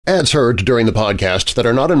Ads heard during the podcast that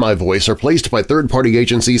are not in my voice are placed by third-party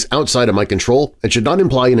agencies outside of my control and should not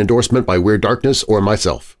imply an endorsement by Weird Darkness or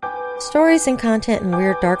myself. Stories and content in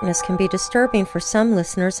Weird Darkness can be disturbing for some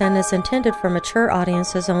listeners and is intended for mature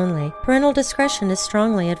audiences only. Parental discretion is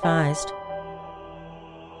strongly advised.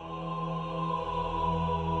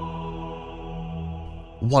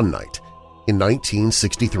 One night, in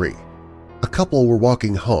 1963, a couple were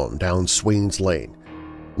walking home down Swains Lane,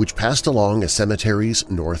 which passed along a cemetery's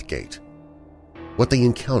north gate. What they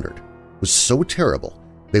encountered was so terrible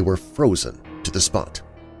they were frozen to the spot,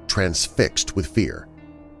 transfixed with fear.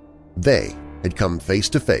 They had come face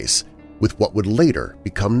to face with what would later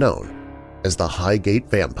become known as the Highgate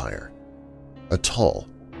Vampire, a tall,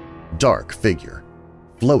 dark figure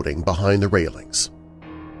floating behind the railings.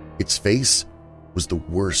 Its face was the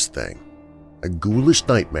worst thing, a ghoulish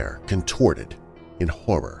nightmare contorted in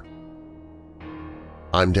horror.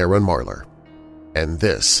 I'm Darren Marlar, and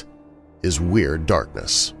this is Weird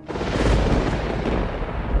Darkness.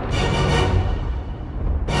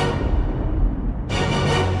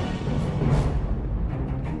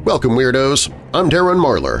 Welcome, Weirdos! I'm Darren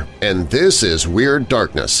Marlar, and this is Weird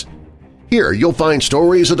Darkness. Here you'll find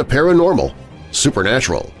stories of the paranormal,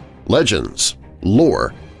 supernatural, legends,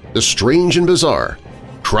 lore, the strange and bizarre,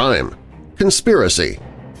 crime, conspiracy,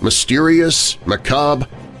 mysterious, macabre,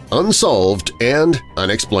 unsolved, and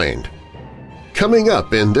unexplained. Coming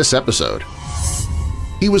up in this episode,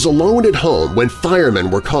 he was alone at home when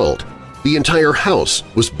firemen were called. The entire house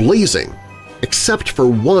was blazing, except for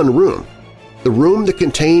one room, the room that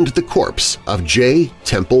contained the corpse of J.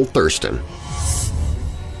 Temple Thurston.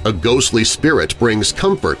 A ghostly spirit brings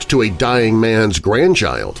comfort to a dying man's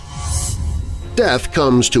grandchild. Death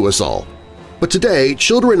comes to us all, but today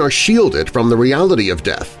children are shielded from the reality of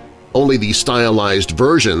death, only the stylized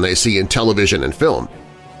version they see in television and film.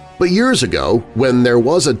 But years ago, when there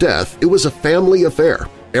was a death, it was a family affair.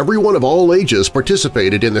 Everyone of all ages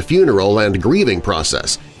participated in the funeral and grieving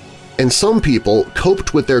process, and some people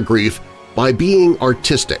coped with their grief by being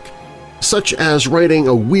artistic, such as writing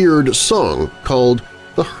a weird song called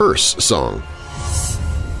the Hearse Song.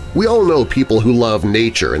 We all know people who love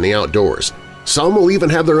nature and the outdoors. Some will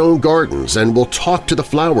even have their own gardens and will talk to the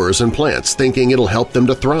flowers and plants thinking it'll help them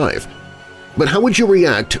to thrive. But how would you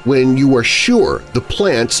react when you are sure the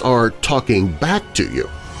plants are talking back to you?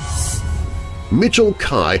 Mitchell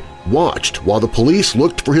Kai watched while the police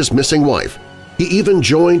looked for his missing wife. He even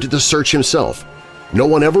joined the search himself. No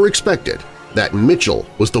one ever expected that Mitchell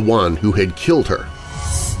was the one who had killed her.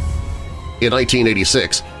 In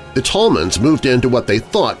 1986, the Tallmanns moved into what they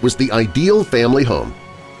thought was the ideal family home.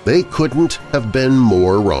 They couldn't have been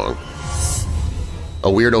more wrong. A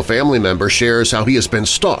Weirdo family member shares how he has been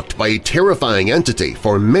stalked by a terrifying entity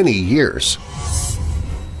for many years.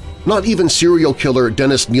 Not even serial killer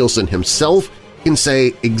Dennis Nilsen himself can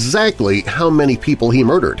say exactly how many people he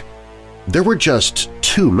murdered. There were just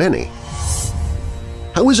too many.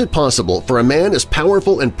 How is it possible for a man as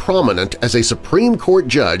powerful and prominent as a Supreme Court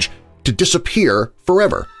judge to disappear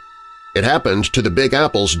forever? It happened to the Big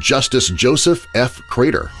Apple's Justice Joseph F.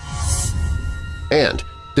 Crater. And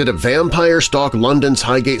did a vampire stalk London's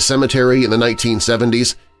Highgate Cemetery in the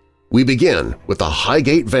 1970s? We begin with the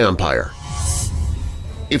Highgate Vampire.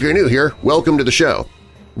 If you're new here, welcome to the show.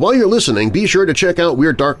 While you're listening, be sure to check out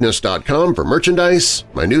WeirdDarkness.com for merchandise,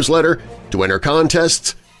 my newsletter, to enter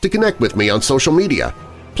contests, to connect with me on social media.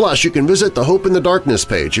 Plus, you can visit the Hope in the Darkness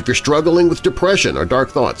page if you're struggling with depression or dark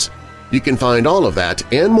thoughts. You can find all of that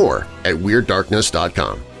and more at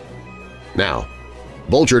WeirdDarkness.com. Now,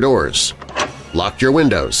 bolt your doors, lock your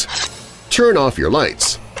windows, turn off your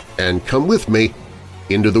lights, and come with me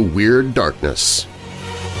into the Weird Darkness.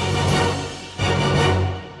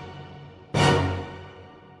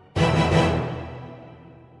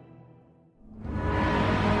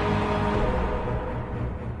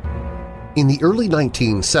 In the early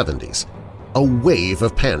 1970s, a wave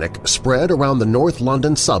of panic spread around the North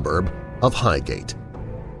London suburb of Highgate.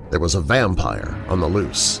 There was a vampire on the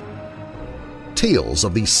loose. Tales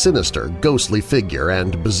of the sinister, ghostly figure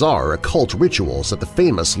and bizarre occult rituals at the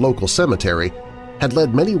famous local cemetery had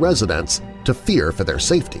led many residents to fear for their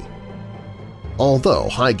safety. Although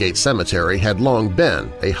Highgate Cemetery had long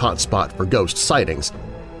been a hotspot for ghost sightings,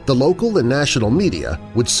 the local and national media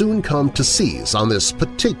would soon come to seize on this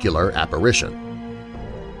particular apparition.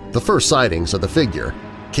 The first sightings of the figure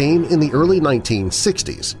came in the early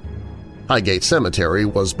 1960s. Highgate Cemetery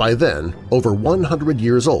was by then over 100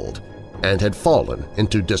 years old and had fallen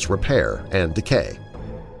into disrepair and decay.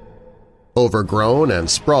 Overgrown and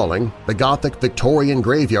sprawling, the Gothic Victorian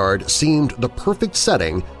graveyard seemed the perfect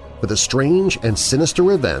setting for the strange and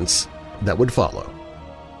sinister events that would follow.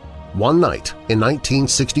 One night in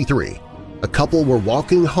 1963, a couple were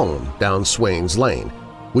walking home down Swains Lane,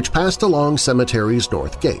 which passed along Cemetery's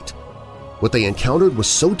north gate. What they encountered was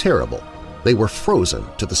so terrible they were frozen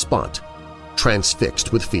to the spot,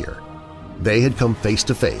 transfixed with fear. They had come face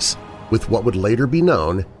to face with what would later be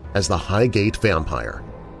known as the Highgate Vampire,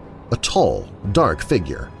 a tall, dark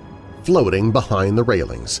figure floating behind the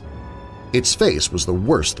railings. Its face was the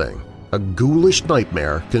worst thing, a ghoulish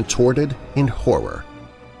nightmare contorted in horror.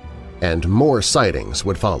 And more sightings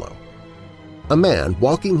would follow. A man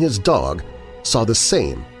walking his dog saw the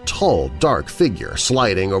same tall, dark figure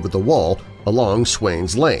sliding over the wall along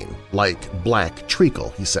Swains Lane, like black treacle,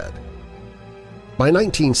 he said. By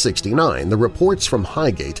 1969, the reports from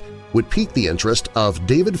Highgate would pique the interest of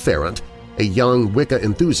David Farrant, a young Wicca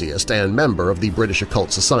enthusiast and member of the British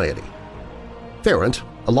Occult Society. Farrant,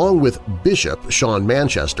 along with Bishop Sean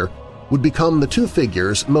Manchester, would become the two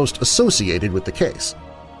figures most associated with the case.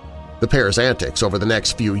 The pair's antics over the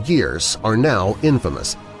next few years are now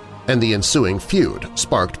infamous, and the ensuing feud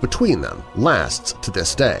sparked between them lasts to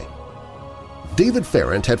this day. David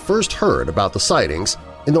Farrant had first heard about the sightings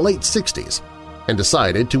in the late 60s and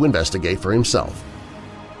decided to investigate for himself.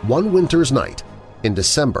 One winter's night, in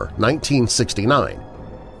December 1969,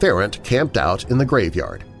 Farrant camped out in the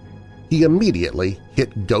graveyard. He immediately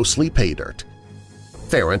hit ghostly pay dirt.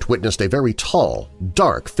 Farrant witnessed a very tall,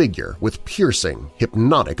 dark figure with piercing,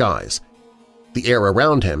 hypnotic eyes. The air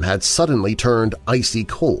around him had suddenly turned icy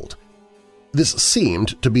cold. This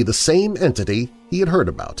seemed to be the same entity he had heard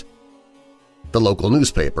about. The local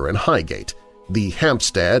newspaper in Highgate, the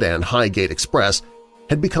Hampstead and Highgate Express,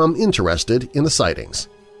 had become interested in the sightings.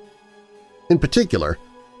 In particular,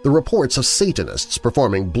 the reports of Satanists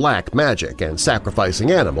performing black magic and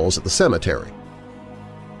sacrificing animals at the cemetery.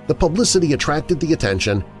 The publicity attracted the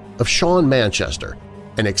attention of Sean Manchester,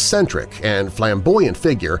 an eccentric and flamboyant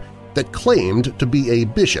figure that claimed to be a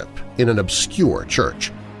bishop in an obscure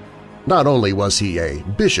church. Not only was he a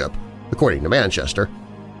bishop, according to Manchester,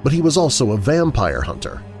 but he was also a vampire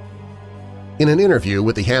hunter. In an interview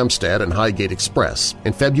with the Hampstead and Highgate Express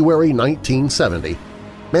in February 1970,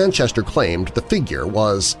 Manchester claimed the figure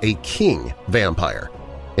was a king vampire,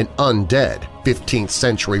 an undead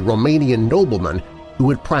 15th-century Romanian nobleman who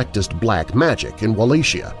had practiced black magic in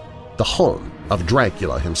Wallachia, the home of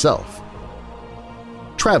Dracula himself.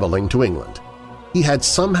 Traveling to England, he had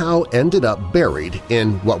somehow ended up buried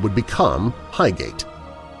in what would become Highgate.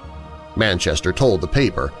 Manchester told the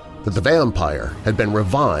paper that the vampire had been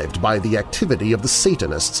revived by the activity of the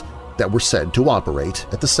Satanists that were said to operate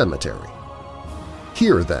at the cemetery.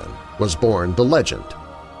 Here, then, was born the legend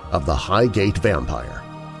of the Highgate Vampire.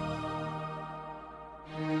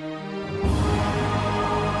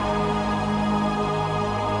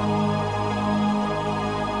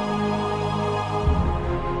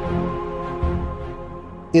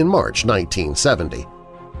 In March 1970,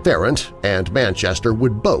 Farrant and Manchester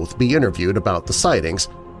would both be interviewed about the sightings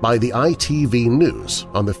by the ITV News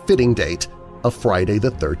on the fitting date of Friday the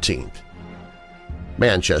 13th.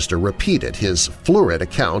 Manchester repeated his florid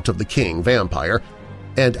account of the king vampire,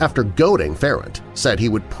 and after goading Farrant, said he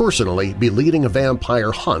would personally be leading a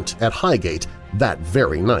vampire hunt at Highgate that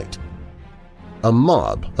very night. A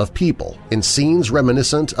mob of people in scenes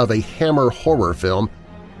reminiscent of a Hammer horror film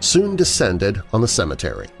soon descended on the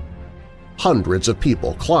cemetery. Hundreds of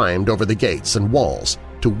people climbed over the gates and walls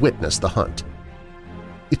to witness the hunt.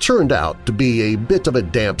 It turned out to be a bit of a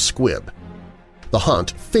damp squib. The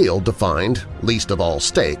hunt failed to find, least of all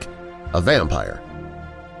stake, a vampire.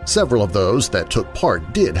 Several of those that took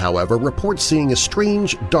part did, however, report seeing a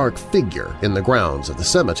strange, dark figure in the grounds of the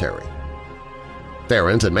cemetery.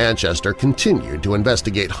 Farrant and Manchester continued to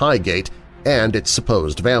investigate Highgate and its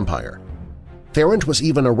supposed vampire. Farrant was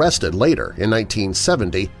even arrested later in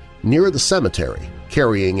 1970 near the cemetery,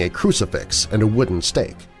 carrying a crucifix and a wooden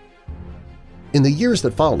stake. In the years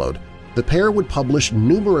that followed, the pair would publish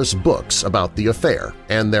numerous books about the affair,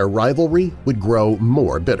 and their rivalry would grow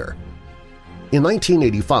more bitter. In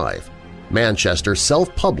 1985, Manchester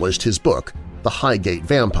self-published his book, The Highgate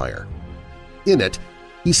Vampire. In it,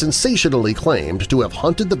 he sensationally claimed to have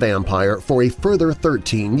hunted the vampire for a further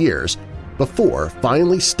 13 years before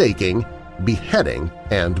finally staking, beheading,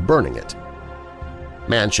 and burning it.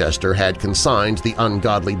 Manchester had consigned the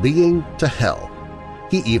ungodly being to hell.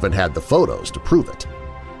 He even had the photos to prove it.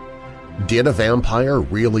 Did a vampire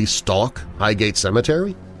really stalk Highgate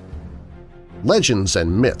Cemetery? Legends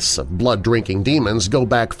and myths of blood-drinking demons go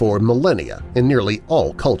back for millennia in nearly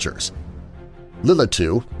all cultures.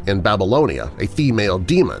 Lilitu in Babylonia, a female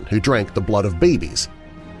demon who drank the blood of babies,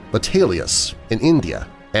 Batalius in India,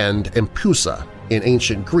 and Empusa in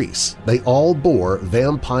ancient Greece, they all bore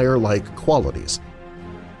vampire-like qualities.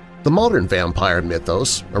 The modern vampire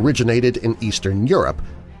mythos originated in Eastern Europe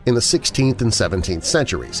in the 16th and 17th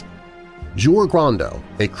centuries. Jur Grando,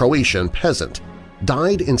 a Croatian peasant,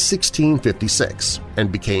 died in 1656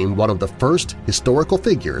 and became one of the first historical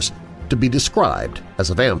figures to be described as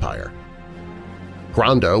a vampire.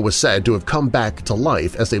 Grando was said to have come back to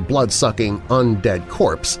life as a blood-sucking undead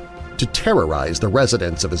corpse to terrorize the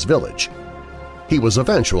residents of his village. He was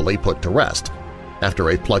eventually put to rest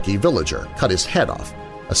after a plucky villager cut his head off,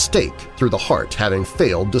 a stake through the heart having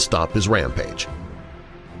failed to stop his rampage.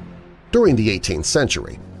 During the 18th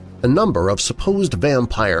century, a number of supposed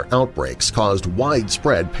vampire outbreaks caused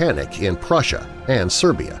widespread panic in Prussia and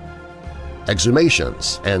Serbia.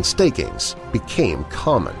 Exhumations and stakings became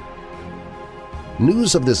common.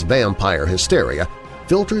 News of this vampire hysteria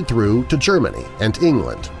filtered through to Germany and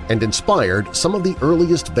England and inspired some of the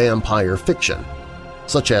earliest vampire fiction,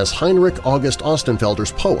 such as Heinrich August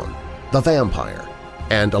Ostenfelder's poem The Vampire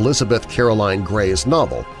and Elizabeth Caroline Gray's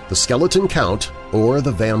novel The Skeleton Count or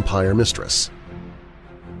The Vampire Mistress.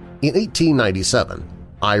 In 1897,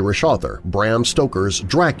 Irish author Bram Stoker's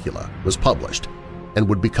Dracula was published and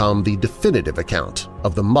would become the definitive account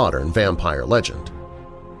of the modern vampire legend.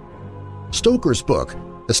 Stoker's book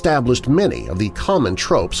established many of the common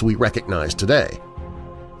tropes we recognize today.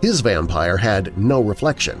 His vampire had no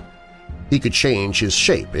reflection. He could change his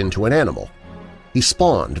shape into an animal. He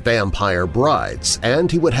spawned vampire brides,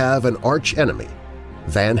 and he would have an arch-enemy,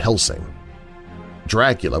 Van Helsing.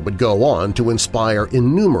 Dracula would go on to inspire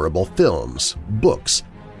innumerable films, books,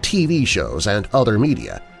 TV shows, and other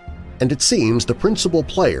media, and it seems the principal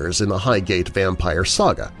players in the Highgate Vampire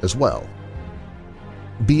saga as well.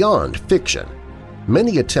 Beyond fiction,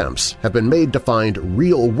 many attempts have been made to find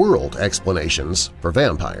real-world explanations for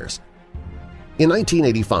vampires. In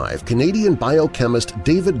 1985, Canadian biochemist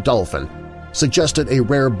David Dolphin suggested a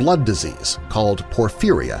rare blood disease called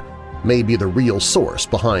porphyria may be the real source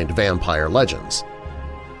behind vampire legends.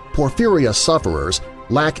 Porphyria sufferers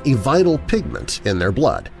lack a vital pigment in their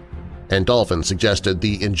blood, and Dolphin suggested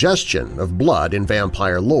the ingestion of blood in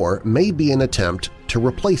vampire lore may be an attempt to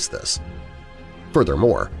replace this.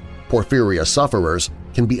 Furthermore, porphyria sufferers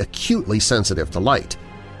can be acutely sensitive to light,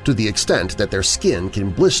 to the extent that their skin can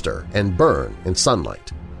blister and burn in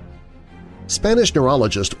sunlight. Spanish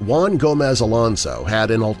neurologist Juan Gomez Alonso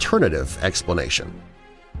had an alternative explanation.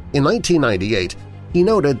 In 1998, he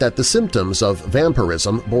noted that the symptoms of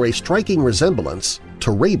vampirism bore a striking resemblance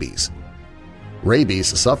to rabies. Rabies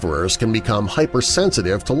sufferers can become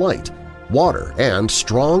hypersensitive to light, water, and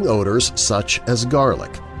strong odors such as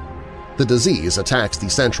garlic. The disease attacks the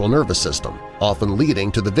central nervous system, often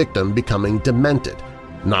leading to the victim becoming demented,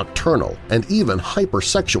 nocturnal, and even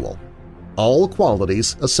hypersexual, all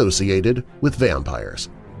qualities associated with vampires.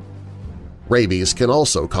 Rabies can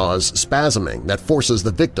also cause spasming that forces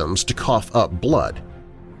the victims to cough up blood.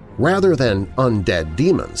 Rather than undead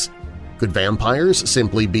demons, could vampires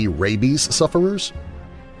simply be rabies sufferers?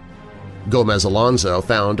 Gomez Alonso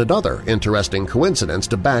found another interesting coincidence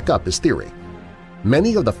to back up his theory.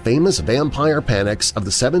 Many of the famous vampire panics of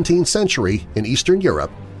the 17th century in Eastern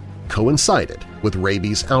Europe coincided with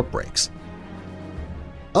rabies outbreaks.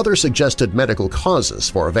 Other suggested medical causes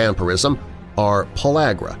for vampirism are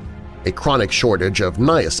pellagra, a chronic shortage of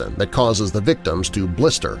niacin that causes the victims to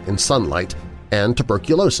blister in sunlight, and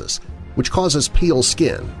tuberculosis, which causes pale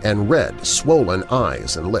skin and red, swollen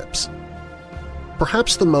eyes and lips.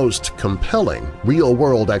 Perhaps the most compelling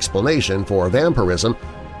real-world explanation for vampirism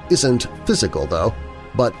isn't physical, though,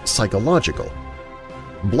 but psychological.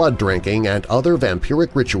 Blood drinking and other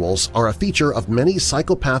vampiric rituals are a feature of many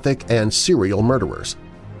psychopathic and serial murderers.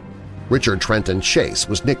 Richard Trenton Chase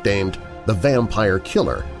was nicknamed the Vampire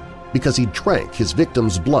Killer because he drank his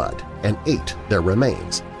victims' blood and ate their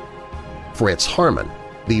remains. Fritz Haarmann,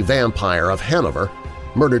 the Vampire of Hanover,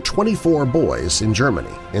 murdered 24 boys in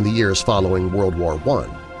Germany in the years following World War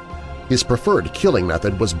I. His preferred killing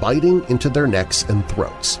method was biting into their necks and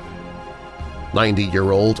throats.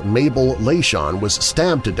 90-year-old Mabel Lachon was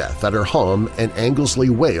stabbed to death at her home in Anglesey,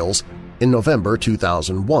 Wales in November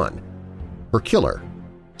 2001. Her killer,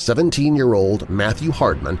 17-year-old Matthew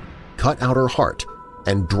Hardman, cut out her heart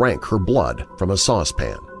and drank her blood from a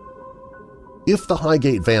saucepan. If the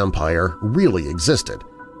Highgate Vampire really existed,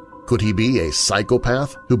 could he be a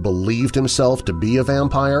psychopath who believed himself to be a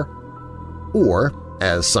vampire? Or,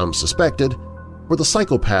 as some suspected, were the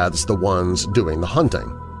psychopaths the ones doing the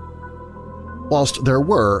hunting? Whilst there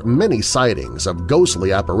were many sightings of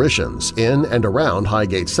ghostly apparitions in and around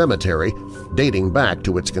Highgate Cemetery dating back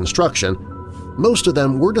to its construction, most of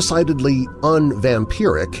them were decidedly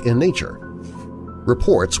unvampiric in nature.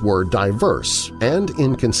 reports were diverse and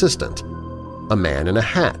inconsistent. A man in a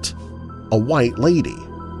hat, a white lady,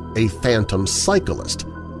 a phantom cyclist,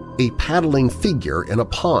 a paddling figure in a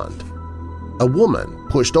pond, a woman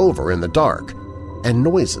pushed over in the dark, and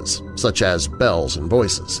noises such as bells and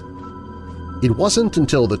voices. It wasn't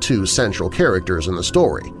until the two central characters in the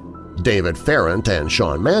story, David Farrant and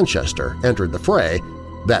Sean Manchester, entered the fray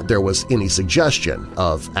that there was any suggestion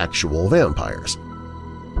of actual vampires.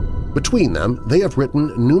 Between them, they have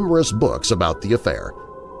written numerous books about the affair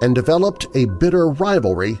and developed a bitter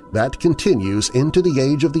rivalry that continues into the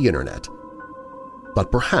age of the Internet.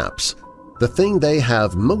 But perhaps the thing they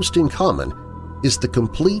have most in common is the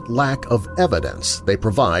complete lack of evidence they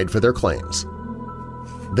provide for their claims.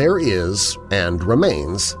 There is, and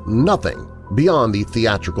remains, nothing beyond the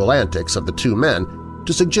theatrical antics of the two men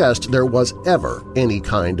to suggest there was ever any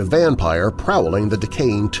kind of vampire prowling the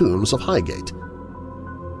decaying tombs of Highgate.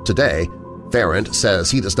 Today, Farrant says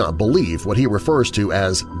he does not believe what he refers to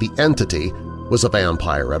as the entity was a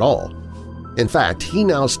vampire at all. In fact, he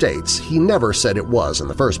now states he never said it was in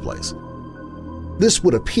the first place. This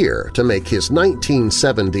would appear to make his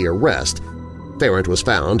 1970 arrest. Farrant was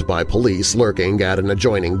found by police lurking at an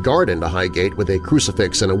adjoining garden to Highgate with a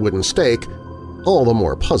crucifix and a wooden stake, all the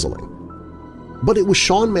more puzzling. But it was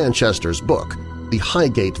Sean Manchester's book, The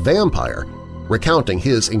Highgate Vampire, recounting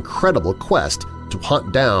his incredible quest to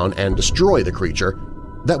hunt down and destroy the creature,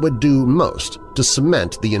 that would do most to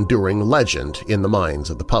cement the enduring legend in the minds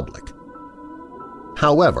of the public.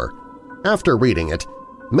 However, after reading it,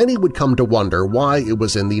 many would come to wonder why it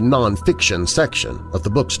was in the non-fiction section of the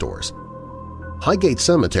bookstores. Highgate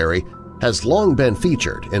Cemetery has long been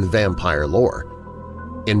featured in vampire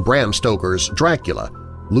lore. In Bram Stoker's Dracula,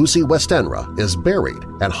 Lucy Westenra is buried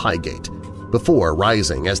at Highgate before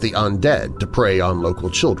rising as the undead to prey on local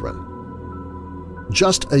children.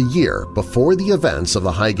 Just a year before the events of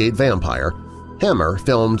the Highgate Vampire, Hammer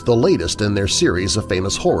filmed the latest in their series of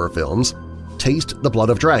famous horror films, Taste the Blood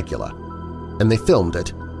of Dracula, and they filmed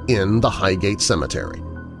it in the Highgate Cemetery.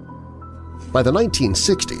 By the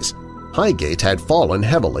 1960s, Highgate had fallen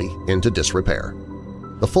heavily into disrepair.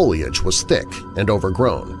 The foliage was thick and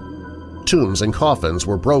overgrown. Tombs and coffins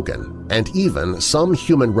were broken, and even some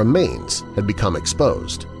human remains had become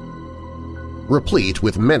exposed. Replete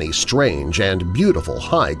with many strange and beautiful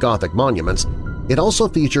high Gothic monuments, it also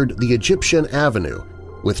featured the Egyptian Avenue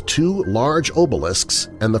with two large obelisks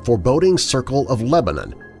and the foreboding Circle of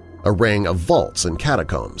Lebanon, a ring of vaults and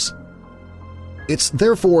catacombs. It's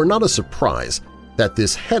therefore not a surprise that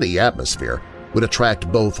this heady atmosphere would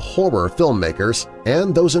attract both horror filmmakers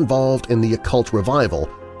and those involved in the occult revival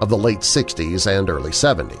of the late 60s and early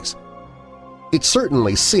 70s. It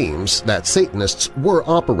certainly seems that Satanists were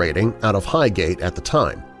operating out of Highgate at the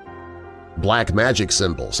time. Black magic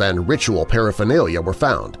symbols and ritual paraphernalia were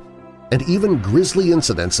found, and even grisly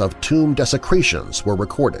incidents of tomb desecrations were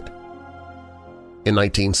recorded. In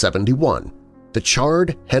 1971, the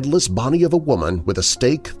charred, headless body of a woman with a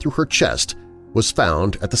stake through her chest was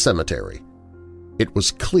found at the cemetery. It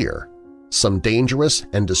was clear some dangerous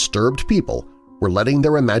and disturbed people were letting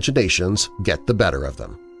their imaginations get the better of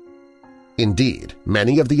them. Indeed,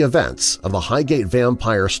 many of the events of the Highgate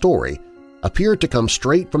Vampire story appear to come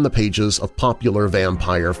straight from the pages of popular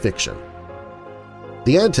vampire fiction.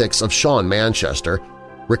 The antics of Sean Manchester,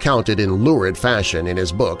 recounted in lurid fashion in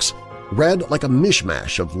his books, read like a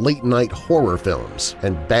mishmash of late-night horror films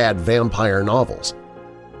and bad vampire novels.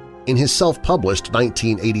 In his self-published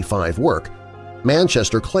 1985 work,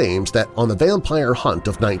 Manchester claims that on the vampire hunt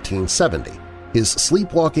of 1970, his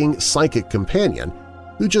sleepwalking psychic companion,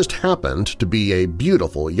 who just happened to be a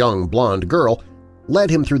beautiful young blonde girl, led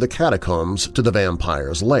him through the catacombs to the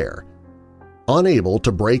vampire's lair. Unable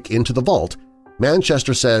to break into the vault,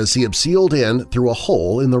 Manchester says he abseiled in through a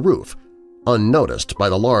hole in the roof, unnoticed by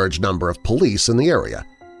the large number of police in the area.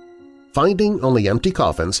 Finding only empty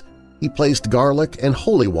coffins, he placed garlic and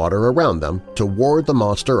holy water around them to ward the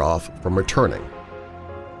monster off from returning.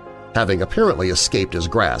 Having apparently escaped his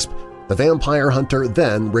grasp, the vampire hunter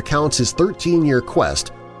then recounts his 13-year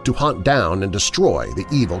quest to hunt down and destroy the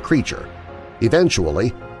evil creature,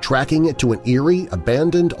 eventually tracking it to an eerie,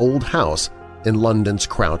 abandoned old house in London's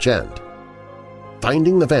Crouch End.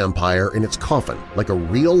 Finding the vampire in its coffin like a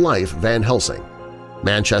real-life Van Helsing,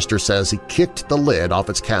 Manchester says he kicked the lid off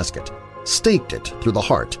its casket, staked it through the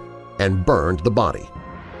heart, and burned the body,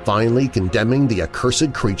 finally condemning the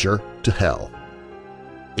accursed creature to hell.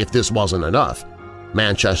 If this wasn't enough,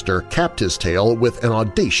 Manchester capped his tale with an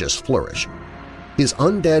audacious flourish. His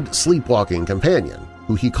undead sleepwalking companion,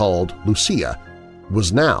 who he called Lucia,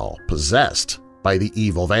 was now possessed by the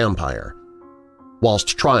evil vampire.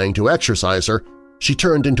 Whilst trying to exorcise her, she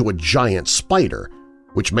turned into a giant spider,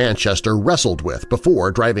 which Manchester wrestled with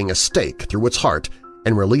before driving a stake through its heart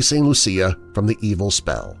and releasing Lucia from the evil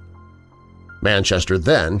spell. Manchester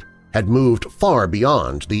then had moved far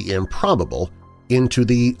beyond the improbable into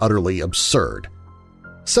the utterly absurd.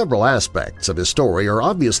 Several aspects of his story are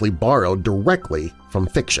obviously borrowed directly from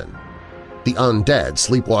fiction. The undead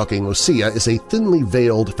sleepwalking Lucia is a thinly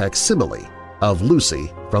veiled facsimile of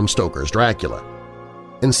Lucy from Stoker's Dracula,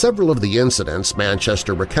 and several of the incidents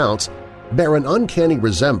Manchester recounts bear an uncanny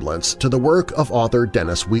resemblance to the work of author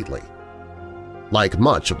Dennis Wheatley. Like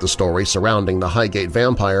much of the story surrounding the Highgate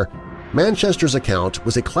Vampire, Manchester's account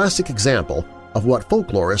was a classic example of what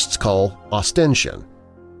folklorists call ostension,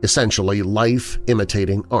 essentially life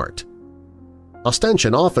imitating art.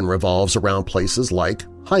 Ostension often revolves around places like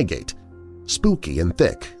Highgate, spooky and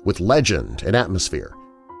thick with legend and atmosphere.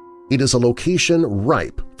 It is a location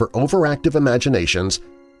ripe for overactive imaginations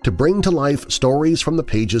to bring to life stories from the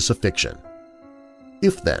pages of fiction.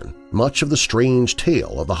 If, then, much of the strange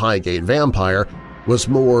tale of the Highgate Vampire was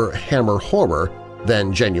more hammer horror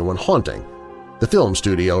than genuine haunting, the film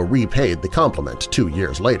studio repaid the compliment 2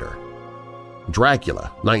 years later.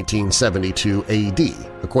 Dracula, 1972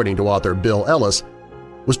 AD, according to author Bill Ellis,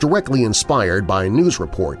 was directly inspired by news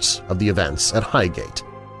reports of the events at Highgate.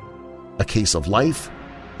 A case of life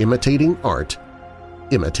imitating art,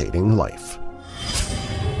 imitating life.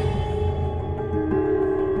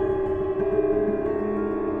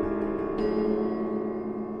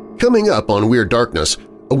 Coming up on Weird Darkness,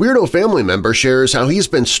 a Weirdo family member shares how he's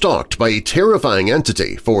been stalked by a terrifying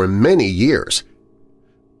entity for many years.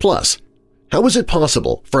 Plus, how is it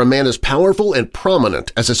possible for a man as powerful and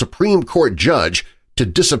prominent as a Supreme Court judge to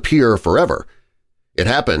disappear forever? It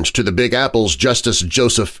happened to the Big Apple's Justice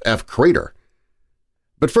Joseph F. Crater.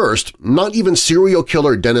 But first, not even serial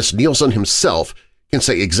killer Dennis Nilsen himself can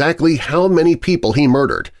say exactly how many people he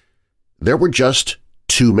murdered. There were just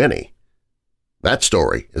too many. That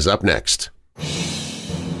story is up next.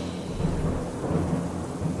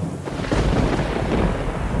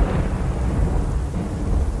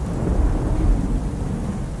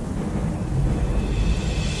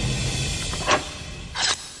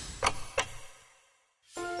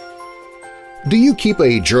 Do you keep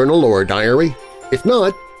a journal or diary? If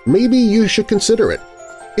not, maybe you should consider it.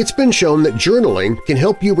 It's been shown that journaling can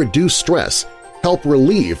help you reduce stress, help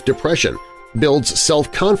relieve depression, builds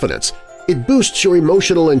self-confidence, it boosts your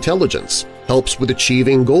emotional intelligence, helps with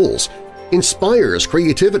achieving goals, inspires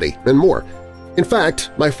creativity, and more. In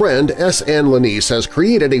fact, my friend S.N. Lanise has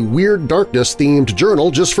created a Weird Darkness-themed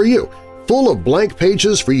journal just for you, full of blank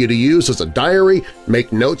pages for you to use as a diary,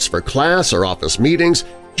 make notes for class or office meetings,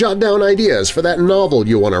 jot down ideas for that novel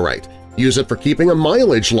you want to write, use it for keeping a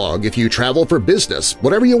mileage log if you travel for business,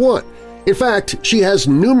 whatever you want. In fact, she has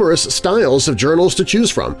numerous styles of journals to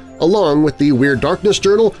choose from. Along with the Weird Darkness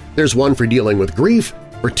journal, there's one for dealing with grief,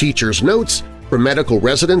 for teacher's notes, for medical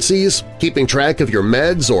residencies, keeping track of your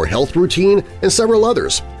meds or health routine, and several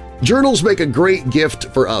others. Journals make a great gift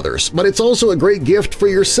for others, but it's also a great gift for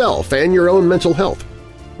yourself and your own mental health.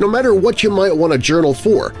 No matter what you might want a journal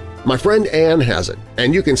for, my friend Anne has it,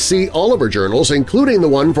 and you can see all of her journals, including the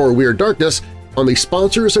one for Weird Darkness, on the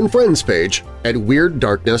Sponsors and Friends page at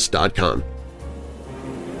WeirdDarkness.com.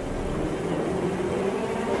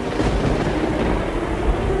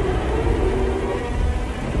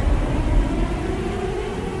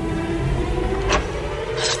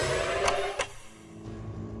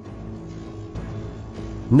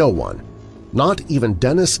 No one, not even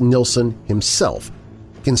Dennis Nilsen himself,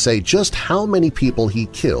 can say just how many people he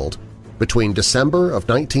killed between December of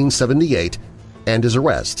 1978 and his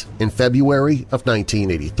arrest in February of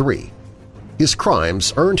 1983. His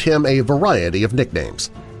crimes earned him a variety of nicknames.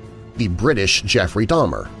 The British Jeffrey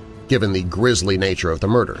Dahmer, given the grisly nature of the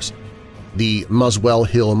murders. The Muswell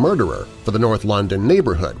Hill Murderer for the North London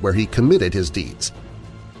neighborhood where he committed his deeds.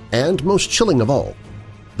 And most chilling of all,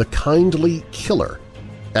 the Kindly Killer,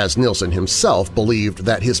 as Nilsen himself believed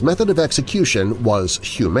that his method of execution was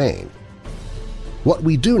humane. What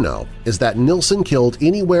we do know is that Nilsen killed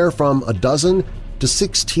anywhere from 12 to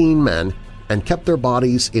 16 men and kept their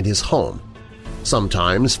bodies in his home,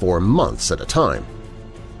 sometimes for months at a time.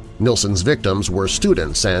 Nilsen's victims were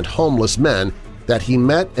students and homeless men that he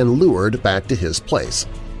met and lured back to his place,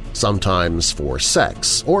 sometimes for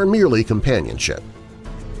sex or merely companionship.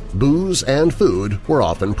 Booze and food were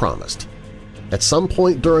often promised. At some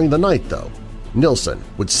point during the night, though, Nilsen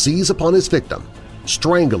would seize upon his victim,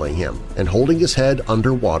 strangling him and holding his head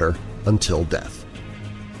underwater until death.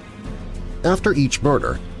 After each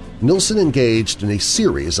murder, Nilsen engaged in a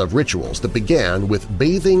series of rituals that began with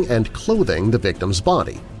bathing and clothing the victim's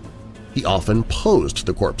body. He often posed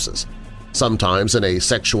the corpses, sometimes in a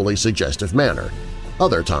sexually suggestive manner,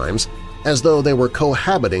 other times as though they were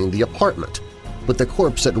cohabiting the apartment, with the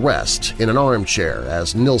corpse at rest in an armchair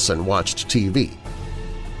as Nilsen watched TV.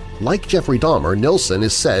 Like Jeffrey Dahmer, Nilsen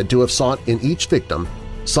is said to have sought in each victim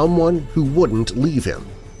someone who wouldn't leave him.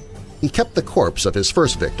 He kept the corpse of his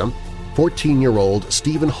first victim, 14-year-old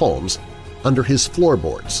Stephen Holmes, under his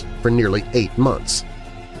floorboards for nearly 8 months.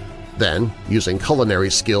 Then, using culinary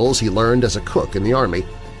skills he learned as a cook in the Army,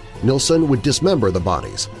 Nilsen would dismember the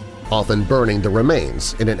bodies, often burning the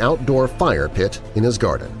remains in an outdoor fire pit in his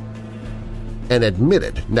garden. An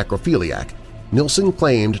admitted necrophiliac, Nilsen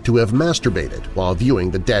claimed to have masturbated while viewing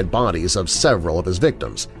the dead bodies of several of his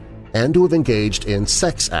victims and to have engaged in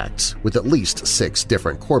sex acts with at least 6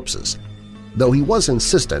 different corpses, though he was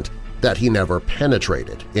insistent that he never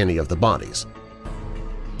penetrated any of the bodies.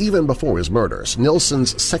 Even before his murders,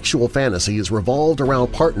 Nilsen's sexual fantasies revolved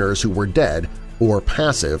around partners who were dead or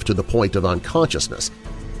passive to the point of unconsciousness,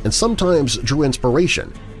 and sometimes drew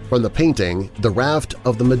inspiration from the painting The Raft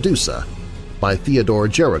of the Medusa by Theodore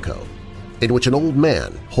Jericho, in which an old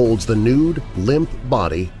man holds the nude, limp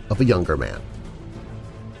body of a younger man.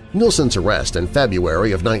 Nilsen's arrest in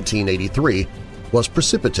February of 1983 was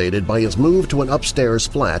precipitated by his move to an upstairs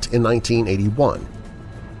flat in 1981.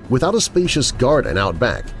 Without a spacious garden out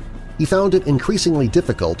back, he found it increasingly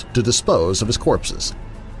difficult to dispose of his corpses.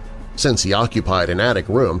 Since he occupied an attic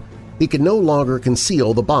room, he could no longer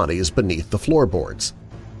conceal the bodies beneath the floorboards.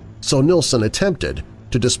 So Nilsen attempted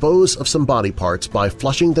to dispose of some body parts by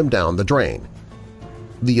flushing them down the drain.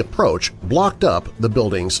 The approach blocked up the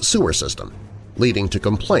building's sewer system, leading to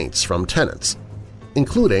complaints from tenants,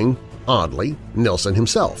 including, oddly, Nilsen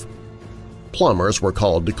himself. Plumbers were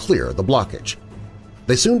called to clear the blockage.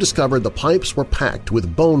 They soon discovered the pipes were packed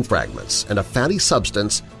with bone fragments and a fatty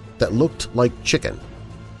substance that looked like chicken.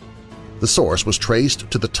 The source was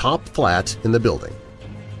traced to the top flat in the building.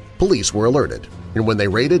 Police were alerted, and when they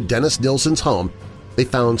raided Dennis Nilsen's home, they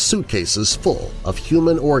found suitcases full of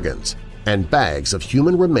human organs and bags of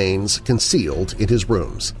human remains concealed in his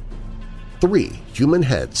rooms. 3 human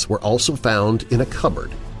heads were also found in a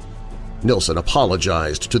cupboard. Nilsen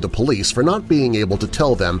apologized to the police for not being able to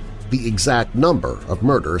tell them the exact number of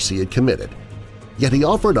murders he had committed, yet he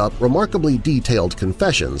offered up remarkably detailed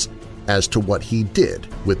confessions as to what he did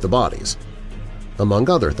with the bodies. Among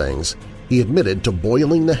other things, he admitted to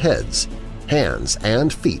boiling the heads, hands,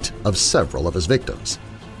 and feet of several of his victims.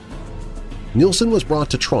 Nilsen was brought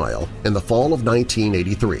to trial in the fall of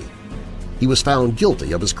 1983. He was found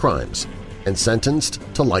guilty of his crimes and sentenced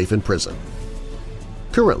to life in prison.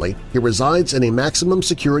 Currently, he resides in a maximum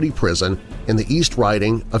security prison in the East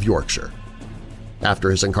Riding of Yorkshire. After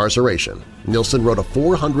his incarceration, Nilsen wrote a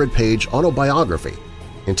 400-page autobiography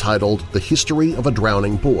entitled The History of a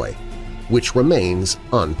Drowning Boy, which remains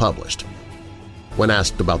unpublished. When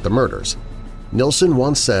asked about the murders, Nilsen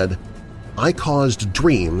once said, "I caused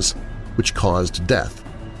dreams which caused death.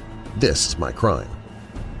 This is my crime."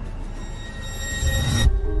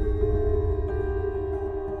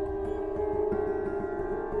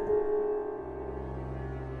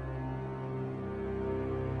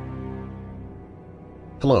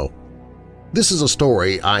 Hello. This is a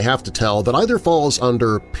story I have to tell that either falls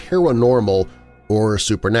under paranormal or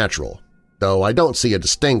supernatural, though I don't see a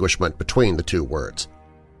distinguishment between the two words.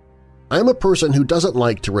 I am a person who doesn't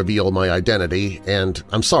like to reveal my identity, and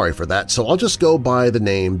I'm sorry for that, so I'll just go by the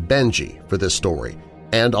name Benji for this story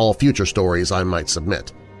and all future stories I might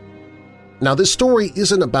submit. Now, this story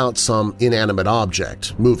isn't about some inanimate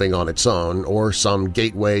object moving on its own or some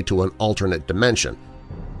gateway to an alternate dimension.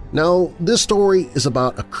 No, this story is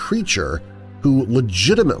about a creature who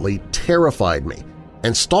legitimately terrified me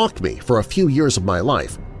and stalked me for a few years of my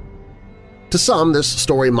life. To some, this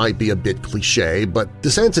story might be a bit cliché, but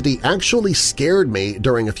this entity actually scared me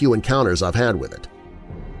during a few encounters I've had with it.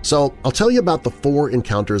 So I'll tell you about the 4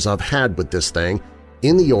 encounters I've had with this thing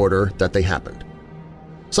in the order that they happened.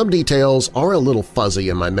 Some details are a little fuzzy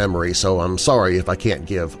in my memory, so I'm sorry if I can't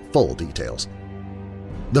give full details.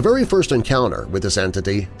 The very first encounter with this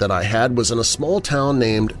entity that I had was in a small town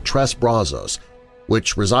named Tres Brazos,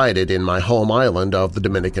 which resided in my home island of the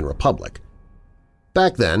Dominican Republic.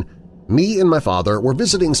 Back then, me and my father were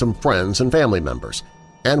visiting some friends and family members,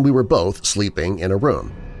 and we were both sleeping in a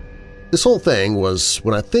room. This whole thing was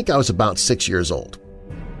when I think I was about 6 years old.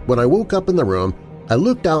 When I woke up in the room, I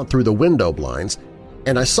looked out through the window blinds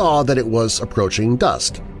and I saw that it was approaching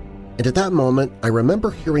dusk. And at that moment, I remember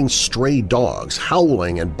hearing stray dogs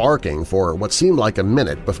howling and barking for what seemed like a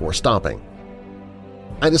minute before stopping.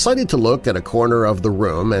 I decided to look at a corner of the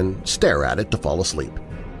room and stare at it to fall asleep.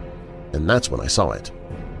 And that's when I saw it.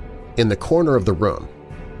 in the corner of the room,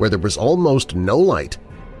 where there was almost no light,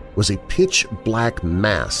 was a pitch-black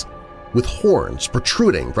mass with horns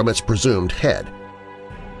protruding from its presumed head.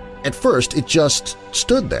 At first, it just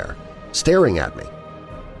stood there, staring at me.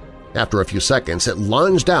 After a few seconds, it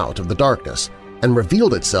lunged out of the darkness and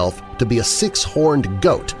revealed itself to be a 6-horned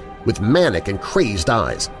goat with manic and crazed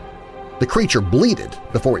eyes. The creature bleated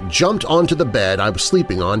before it jumped onto the bed I was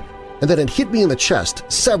sleeping on, and then it hit me in the chest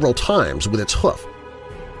several times with its hoof.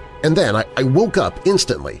 And then I woke up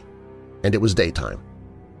instantly, and it was daytime.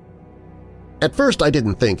 At first I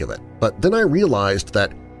didn't think of it, but then I realized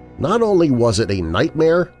that not only was it a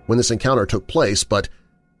nightmare when this encounter took place, but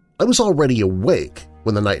I was already awake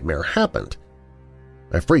when the nightmare happened.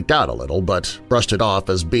 I freaked out a little, but brushed it off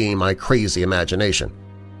as being my crazy imagination.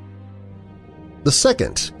 The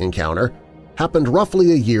second encounter happened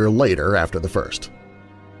roughly a year later after the first.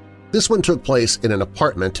 This one took place in an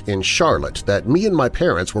apartment in Charlotte that me and my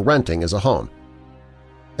parents were renting as a home.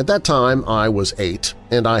 At that time, I was 8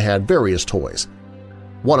 and I had various toys.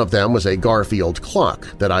 One of them was a Garfield clock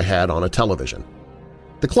that I had on a television.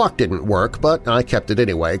 The clock didn't work, but I kept it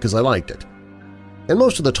anyway because I liked it. And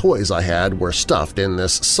most of the toys I had were stuffed in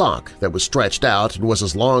this sock that was stretched out and was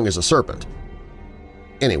as long as a serpent.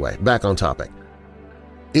 Anyway, back on topic.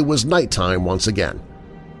 It was nighttime once again,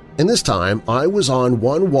 and this time I was on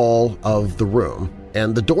one wall of the room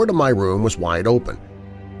and the door to my room was wide open,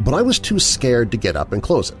 but I was too scared to get up and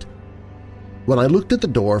close it. When I looked at the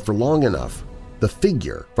door for long enough, the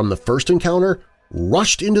figure from the first encounter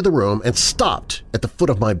rushed into the room and stopped at the foot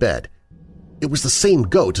of my bed. It was the same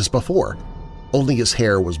goat as before, only his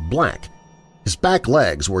hair was black. His back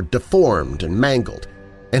legs were deformed and mangled,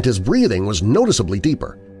 and his breathing was noticeably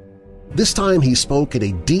deeper. This time he spoke in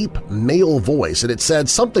a deep male voice, and it said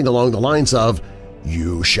something along the lines of,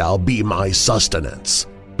 "You shall be my sustenance,"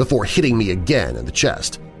 before hitting me again in the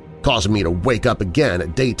chest, causing me to wake up again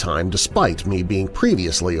at daytime despite me being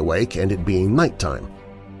previously awake and it being nighttime.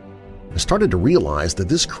 I started to realize that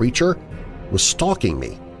this creature was stalking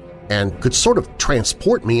me and could sort of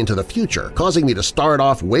transport me into the future, causing me to start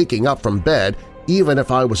off waking up from bed even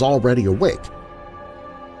if I was already awake.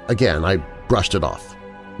 Again, I brushed it off,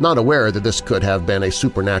 not aware that this could have been a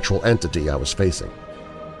supernatural entity I was facing.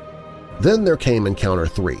 Then there came encounter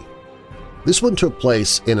 3. This one took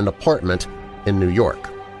place in an apartment in New York.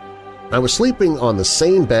 I was sleeping on the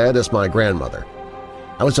same bed as my grandmother.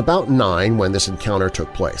 I was about 9 when this encounter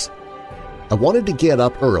took place. I wanted to get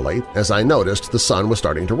up early as I noticed the sun was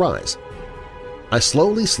starting to rise. I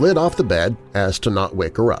slowly slid off the bed as to not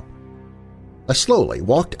wake her up. I slowly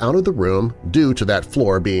walked out of the room due to that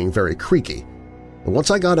floor being very creaky, and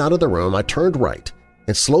once I got out of the room I turned right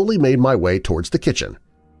and slowly made my way towards the kitchen.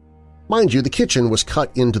 Mind you, the kitchen was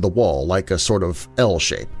cut into the wall like a sort of L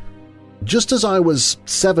shape. Just as I was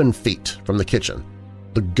 7 feet from the kitchen,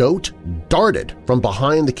 the goat darted from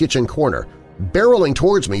behind the kitchen corner, barreling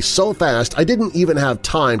towards me so fast I didn't even have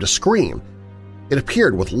time to scream. It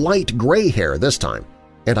appeared with light gray hair this time,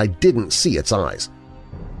 and I didn't see its eyes.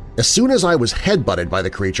 As soon as I was headbutted by the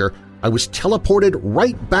creature, I was teleported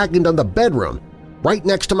right back into the bedroom, right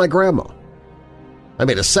next to my grandma. I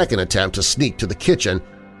made a second attempt to sneak to the kitchen,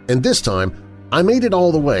 and this time I made it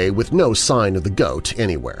all the way with no sign of the goat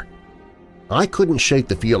anywhere. I couldn't shake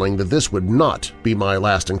the feeling that this would not be my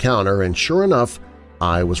last encounter, and sure enough,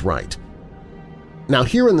 I was right. Now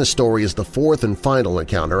here in this story is the 4th and final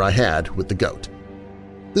encounter I had with the goat.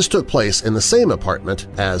 This took place in the same apartment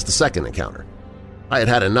as the second encounter. I had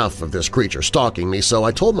had enough of this creature stalking me, so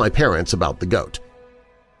I told my parents about the goat.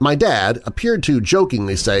 My dad appeared to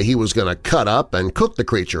jokingly say he was going to cut up and cook the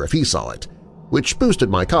creature if he saw it, which boosted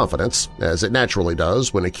my confidence, as it naturally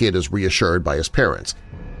does when a kid is reassured by his parents.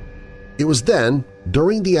 It was then,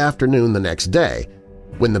 during the afternoon the next day,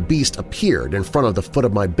 when the beast appeared in front of the foot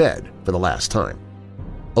of my bed for the last time.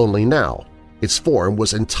 Only now, its form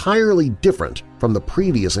was entirely different from the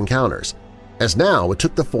previous encounters, as now it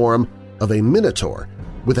took the form of a minotaur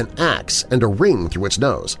with an axe and a ring through its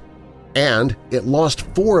nose, and it lost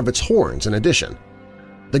 4 of its horns in addition.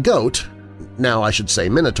 The goat, now I should say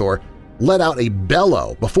minotaur, let out a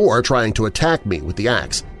bellow before trying to attack me with the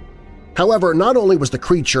axe. However, not only was the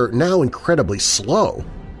creature now incredibly slow,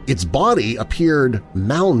 its body appeared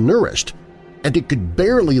malnourished, and it could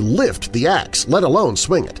barely lift the axe, let alone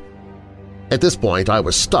swing it. At this point, I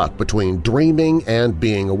was stuck between dreaming and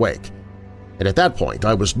being awake, and at that point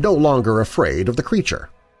I was no longer afraid of the creature.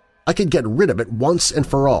 I could get rid of it once and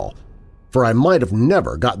for all, for I might have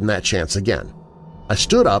never gotten that chance again. I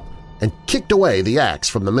stood up and kicked away the axe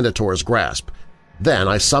from the Minotaur's grasp. Then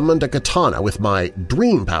I summoned a katana with my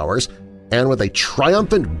dream powers, and with a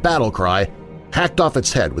triumphant battle cry, hacked off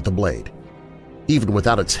its head with the blade. Even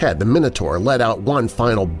without its head, the Minotaur let out one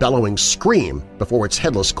final bellowing scream before its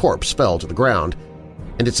headless corpse fell to the ground,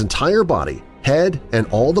 and its entire body, head and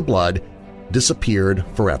all the blood, disappeared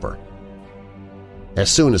forever.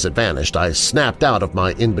 As soon as it vanished, I snapped out of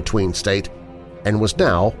my in-between state and was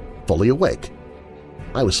now fully awake.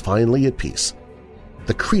 I was finally at peace.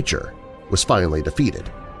 The creature was finally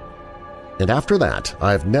defeated. And after that,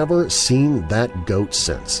 I've never seen that goat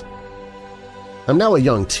since. I'm now a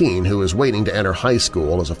young teen who is waiting to enter high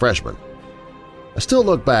school as a freshman. I still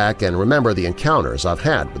look back and remember the encounters I've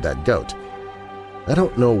had with that goat. I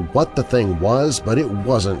don't know what the thing was, but it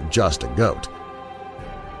wasn't just a goat.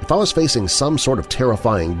 If I was facing some sort of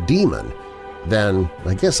terrifying demon, then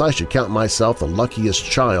I guess I should count myself the luckiest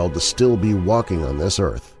child to still be walking on this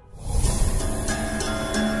earth.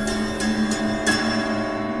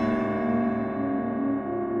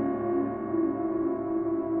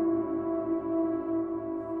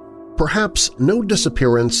 Perhaps no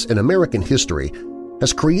disappearance in American history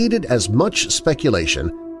has created as much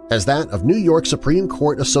speculation as that of New York Supreme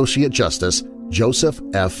Court Associate Justice Joseph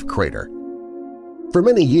F. Crater. For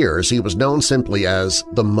many years, he was known simply as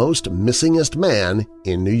the most missingest man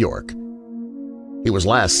in New York. He was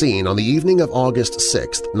last seen on the evening of August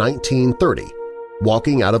 6, 1930,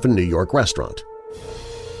 walking out of a New York restaurant.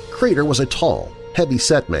 Crater was a tall,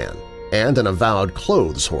 heavy-set man and an avowed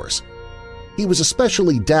clothes horse. He was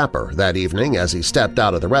especially dapper that evening as he stepped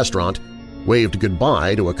out of the restaurant, waved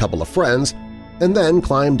goodbye to a couple of friends, and then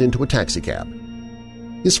climbed into a taxicab.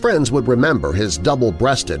 His friends would remember his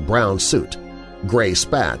double-breasted brown suit, gray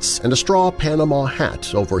spats, and a straw Panama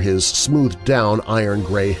hat over his smoothed-down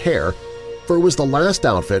iron-gray hair, for it was the last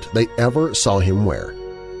outfit they ever saw him wear.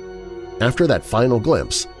 After that final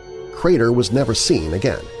glimpse, Crater was never seen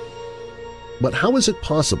again. But how is it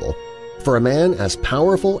possible for a man as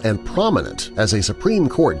powerful and prominent as a Supreme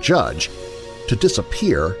Court judge to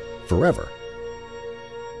disappear forever?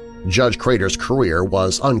 Judge Crater's career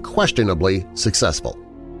was unquestionably successful.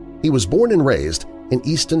 He was born and raised in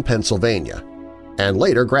Easton, Pennsylvania, and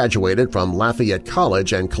later graduated from Lafayette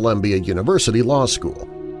College and Columbia University Law School.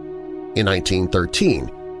 In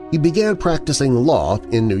 1913, he began practicing law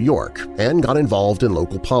in New York and got involved in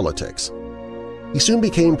local politics. He soon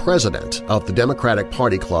became president of the Democratic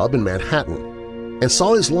Party Club in Manhattan and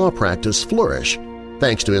saw his law practice flourish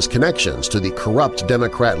thanks to his connections to the corrupt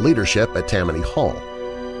Democrat leadership at Tammany Hall.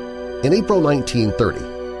 In April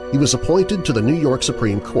 1930, he was appointed to the New York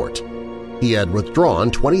Supreme Court. He had withdrawn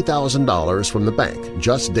 $20,000 from the bank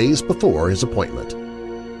just days before his appointment.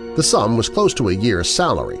 The sum was close to a year's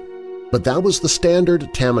salary, but that was the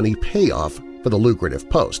standard Tammany payoff for the lucrative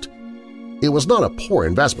post. It was not a poor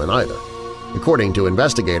investment either, according to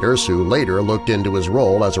investigators who later looked into his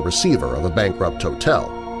role as a receiver of a bankrupt hotel.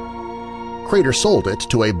 Crater sold it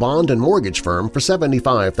to a bond and mortgage firm for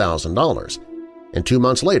 $75,000, and 2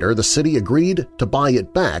 months later the city agreed to buy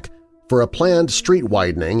it back for a planned street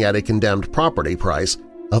widening at a condemned property price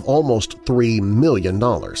of almost $3 million.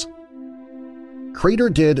 Crater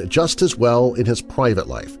did just as well in his private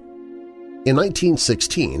life. In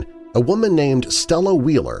 1916, a woman named Stella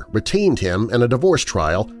Wheeler retained him in a divorce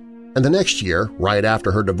trial, and the next year, right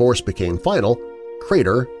after her divorce became final,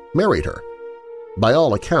 Crater married her. By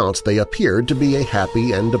all accounts, they appeared to be a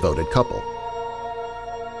happy and devoted couple.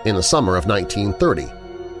 In the summer of 1930,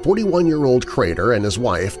 41-year-old Crater and his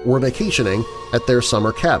wife were vacationing at their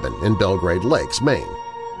summer cabin in Belgrade Lakes, Maine.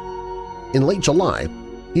 In late July,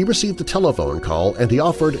 he received a telephone call and he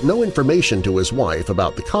offered no information to his wife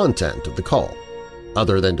about the content of the call,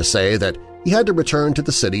 other than to say that he had to return to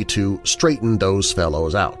the city to straighten those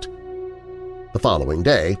fellows out. The following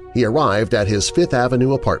day, he arrived at his Fifth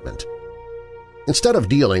Avenue apartment. Instead of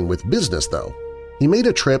dealing with business, though, he made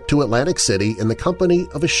a trip to Atlantic City in the company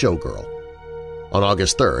of a showgirl. On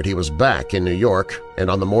August 3rd, he was back in New York, and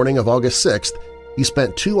on the morning of August 6th, he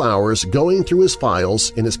spent 2 hours going through his files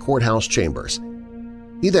in his courthouse chambers.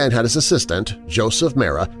 He then had his assistant, Joseph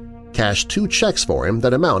Mara, cash 2 checks for him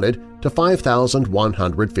that amounted to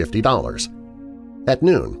 $5,150. At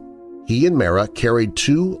noon, he and Mara carried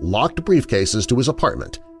 2 locked briefcases to his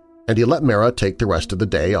apartment, and he let Mara take the rest of the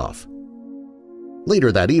day off.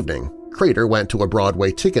 Later that evening, Crater went to a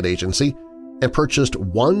Broadway ticket agency and purchased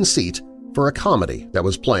 1 seat for a comedy that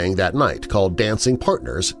was playing that night called Dancing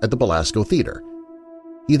Partners at the Belasco Theater.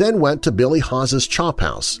 He then went to Billy Haas's Chop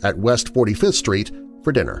House at West 45th Street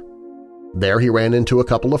for dinner. There he ran into a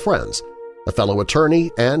couple of friends, a fellow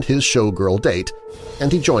attorney and his showgirl date,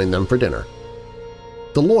 and he joined them for dinner.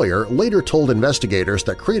 The lawyer later told investigators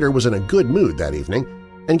that Crater was in a good mood that evening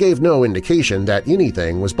and gave no indication that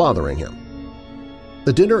anything was bothering him.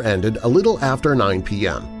 The dinner ended a little after 9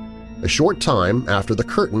 p.m., a short time after the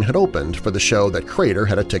curtain had opened for the show that Creature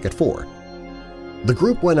had a ticket for. The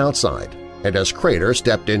group went outside, and as Creature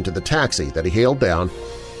stepped into the taxi that he hailed down,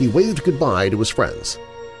 he waved goodbye to his friends.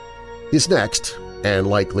 His next, and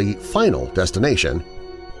likely final, destination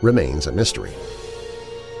remains a mystery.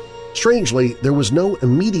 Strangely, there was no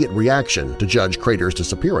immediate reaction to Judge Creature's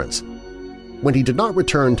disappearance. When he did not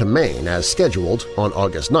return to Maine as scheduled on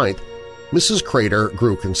August 9th, Mrs. Creature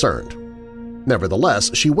grew concerned.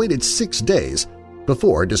 Nevertheless, she waited 6 days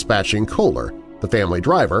before dispatching Kohler, the family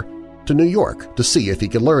driver, to New York to see if he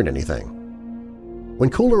could learn anything. When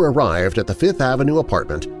Kohler arrived at the Fifth Avenue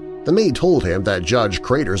apartment, the maid told him that Judge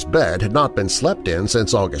Creature's bed had not been slept in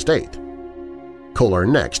since August 8th. Kohler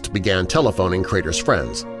next began telephoning Creature's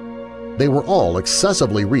friends. They were all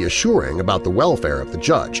excessively reassuring about the welfare of the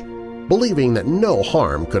judge, believing that no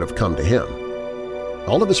harm could have come to him.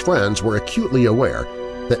 All of his friends were acutely aware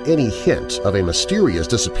that any hint of a mysterious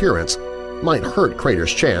disappearance might hurt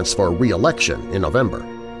Creature's chance for re-election in November.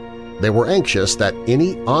 They were anxious that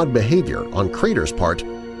any odd behavior on Creature's part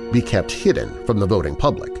be kept hidden from the voting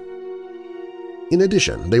public. In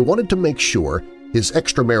addition, they wanted to make sure his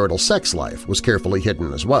extramarital sex life was carefully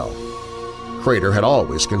hidden as well. Creature had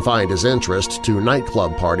always confined his interest to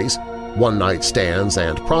nightclub parties, one-night stands,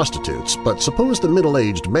 and prostitutes, but suppose the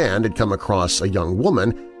middle-aged man had come across a young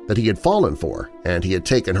woman that he had fallen for and he had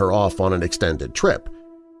taken her off on an extended trip.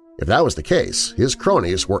 If that was the case, his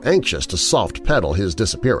cronies were anxious to soft-pedal his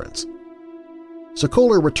disappearance. So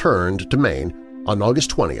Kohler returned to Maine on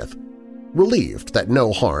August 20th, relieved that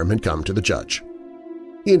no harm had come to the judge.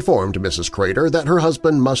 He informed Mrs. Creature that her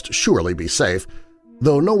husband must surely be safe,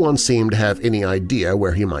 though no one seemed to have any idea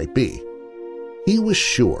where he might be. He was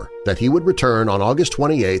sure that he would return on August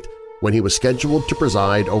 28th when he was scheduled to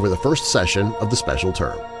preside over the first session of the special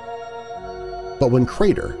term. But when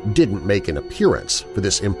Creature didn't make an appearance for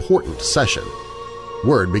this important session,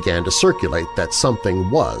 word began to circulate that something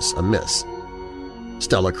was amiss.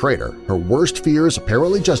 Stella Creature, her worst fears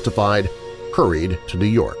apparently justified, hurried to New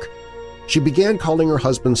York. She began calling her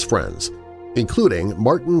husband's friends, including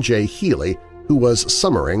Martin J. Healy, who was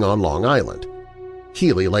summering on Long Island.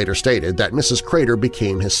 Healy later stated that Mrs. Creature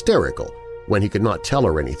became hysterical when he could not tell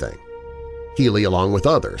her anything. Healy, along with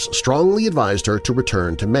others, strongly advised her to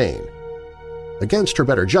return to Maine. Against her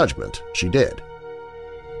better judgment, she did.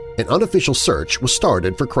 An unofficial search was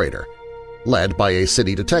started for Creature, led by a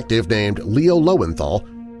city detective named Leo Lowenthal,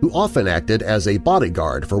 who often acted as a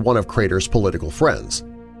bodyguard for one of Creature's political friends.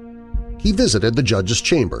 He visited the judge's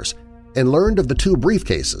chambers and learned of the 2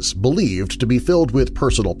 briefcases believed to be filled with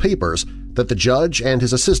personal papers that the judge and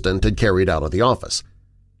his assistant had carried out of the office.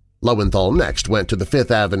 Lowenthal next went to the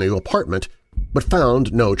Fifth Avenue apartment but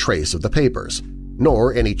found no trace of the papers,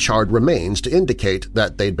 nor any charred remains to indicate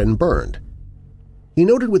that they'd been burned. He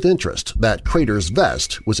noted with interest that Creature's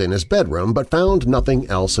vest was in his bedroom but found nothing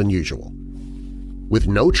else unusual. With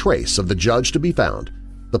no trace of the judge to be found,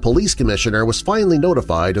 the police commissioner was finally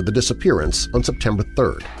notified of the disappearance on September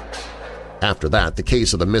 3rd. After that, the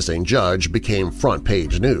case of the missing judge became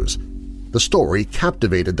front-page news. The story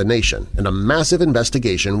captivated the nation and a massive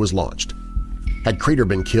investigation was launched. Had Creature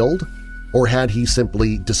been killed, or had he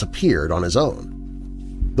simply disappeared on his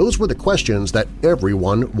own? Those were the questions that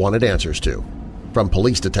everyone wanted answers to, from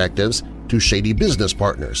police detectives to shady business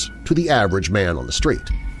partners to the average man on the street.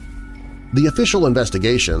 The official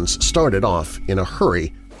investigations started off in a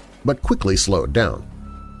hurry but quickly slowed down.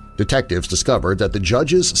 Detectives discovered that the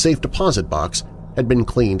judge's safe deposit box had been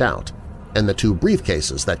cleaned out, and the 2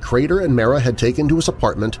 briefcases that Creature and Mara had taken to his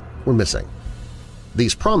apartment were missing.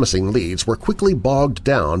 These promising leads were quickly bogged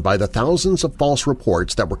down by the thousands of false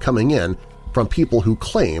reports that were coming in from people who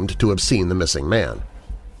claimed to have seen the missing man.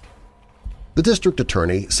 The district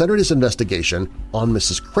attorney centered his investigation on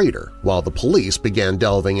Mrs. Creature while the police began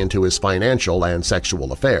delving into his financial and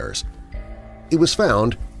sexual affairs. It was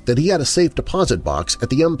found that he had a safe deposit box at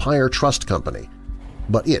the Empire Trust Company,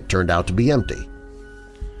 but it turned out to be empty.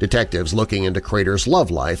 Detectives looking into Creature's love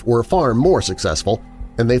life were far more successful,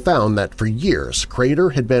 and they found that for years Creature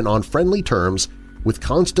had been on friendly terms with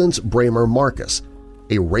Constance Bramer Marcus,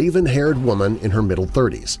 a raven-haired woman in her middle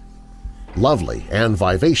 30s. Lovely and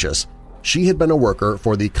vivacious, she had been a worker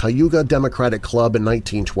for the Cayuga Democratic Club in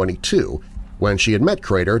 1922 when she had met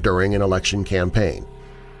Creature during an election campaign.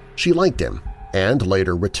 She liked him and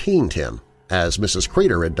later retained him, as Mrs.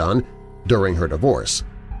 Creature had done during her divorce.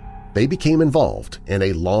 They became involved in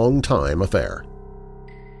a long-time affair.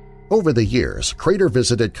 Over the years, Creature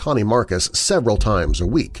visited Connie Marcus several times a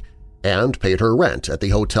week and paid her rent at the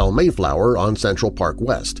Hotel Mayflower on Central Park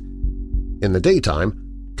West. In the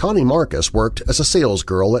daytime, Connie Marcus worked as a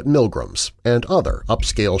salesgirl at Milgram's and other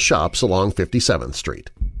upscale shops along 57th Street.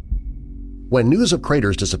 When news of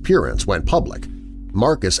Crater's disappearance went public,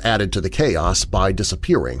 Marcus added to the chaos by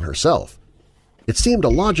disappearing herself. It seemed a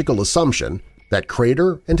logical assumption that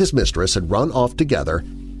Crater and his mistress had run off together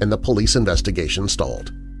and the police investigation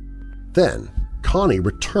stalled. Then, Connie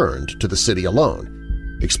returned to the city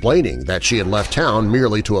alone, explaining that she had left town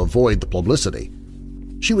merely to avoid the publicity.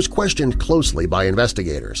 She was questioned closely by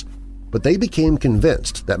investigators, but they became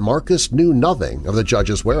convinced that Marcus knew nothing of the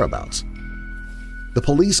judge's whereabouts. The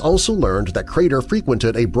police also learned that Crater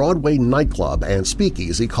frequented a Broadway nightclub and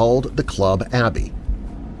speakeasy called the Club Abbey.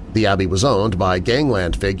 The Abbey was owned by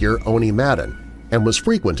gangland figure Oni Madden and was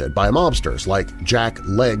frequented by mobsters like Jack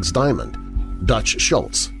Legs Diamond, Dutch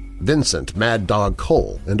Schultz, Vincent Mad Dog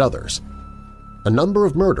Cole, and others. A number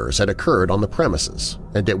of murders had occurred on the premises,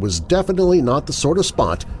 and it was definitely not the sort of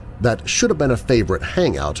spot that should have been a favorite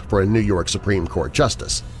hangout for a New York Supreme Court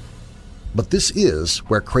justice. But this is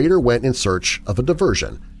where Crater went in search of a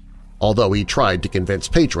diversion, although he tried to convince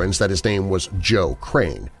patrons that his name was Joe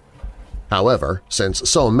Crane. However, since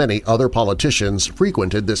so many other politicians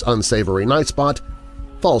frequented this unsavory night spot,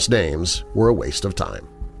 false names were a waste of time.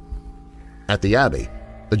 At the Abbey,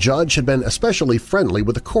 the judge had been especially friendly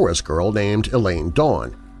with a chorus girl named Elaine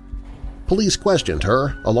Dawn. Police questioned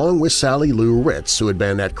her, along with Sally Lou Ritz, who had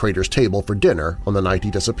been at Crater's table for dinner on the night he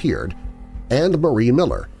disappeared, and Marie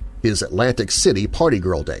Miller, his Atlantic City party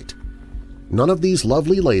girl date. None of these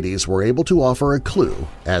lovely ladies were able to offer a clue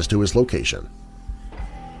as to his location.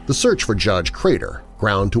 The search for Judge Crater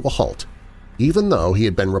ground to a halt, even though he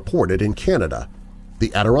had been reported in Canada,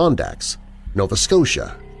 the Adirondacks, Nova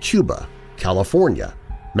Scotia, Cuba, California,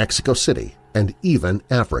 Mexico City, and even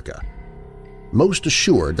Africa. Most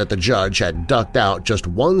assured that the judge had ducked out just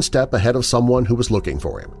one step ahead of someone who was looking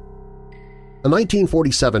for him. A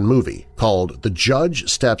 1947 movie called The Judge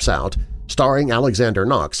Steps Out, starring Alexander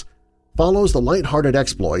Knox, follows the lighthearted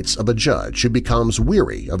exploits of a judge who becomes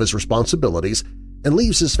weary of his responsibilities and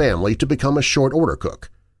leaves his family to become a short-order cook.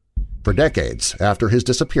 For decades after his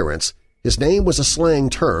disappearance, his name was a slang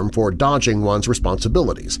term for dodging one's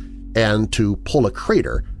responsibilities, and to pull a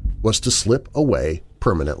Crater was to slip away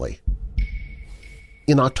permanently.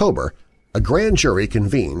 In October, a grand jury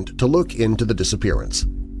convened to look into the disappearance.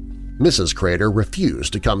 Mrs. Crater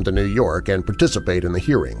refused to come to New York and participate in the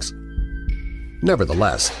hearings.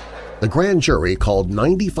 Nevertheless, the grand jury called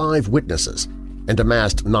 95 witnesses and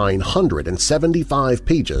amassed 975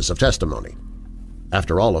 pages of testimony.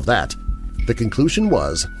 After all of that, the conclusion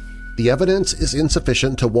was, the evidence is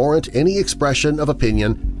insufficient to warrant any expression of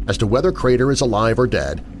opinion as to whether Crater is alive or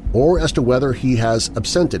dead, or as to whether he has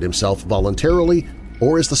absented himself voluntarily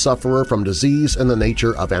or is the sufferer from disease in the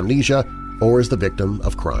nature of amnesia or is the victim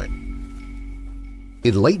of crime.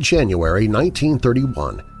 In late January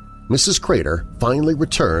 1931, Mrs. Crater finally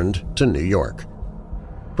returned to New York.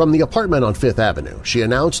 From the apartment on Fifth Avenue, she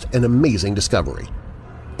announced an amazing discovery.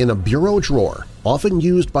 In a bureau drawer, often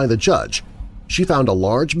used by the judge, she found a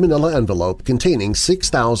large manila envelope containing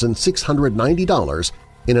 $6,690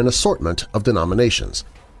 in an assortment of denominations,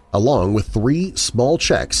 along with 3 small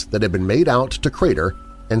checks that had been made out to Crater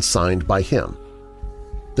and signed by him.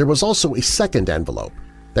 There was also a second envelope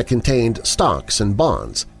that contained stocks and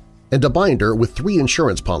bonds, and a binder with 3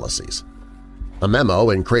 insurance policies. A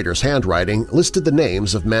memo in Crater's handwriting listed the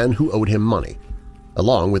names of men who owed him money,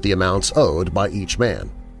 along with the amounts owed by each man.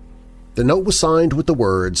 The note was signed with the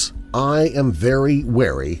words, "I am very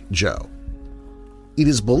wary, Joe." It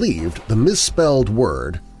is believed the misspelled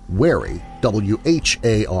word wary,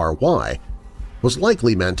 W-H-A-R-Y, was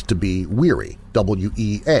likely meant to be weary,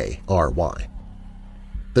 W-E-A-R-Y.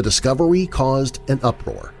 The discovery caused an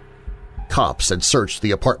uproar. Cops had searched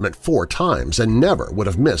the apartment 4 times and never would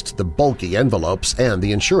have missed the bulky envelopes and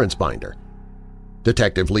the insurance binder.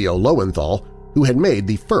 Detective Leo Lowenthal, who had made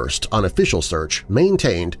the first unofficial search,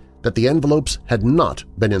 maintained that the envelopes had not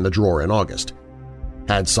been in the drawer in August.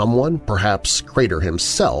 Had someone, perhaps Crater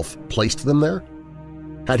himself, placed them there?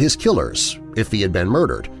 Had his killers, if he had been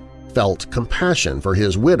murdered, felt compassion for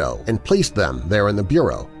his widow and placed them there in the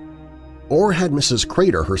bureau? Or had Mrs.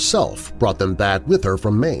 Crater herself brought them back with her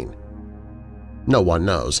from Maine? No one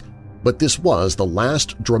knows, but this was the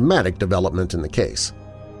last dramatic development in the case.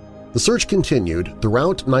 The search continued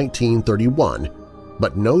throughout 1931,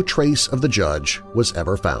 but no trace of the judge was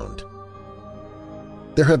ever found.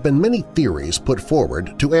 There have been many theories put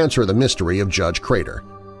forward to answer the mystery of Judge Crater.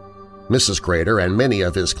 Mrs. Crater and many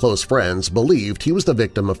of his close friends believed he was the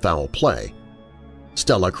victim of foul play.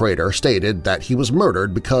 Stella Crater stated that he was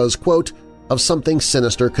murdered because, quote, of something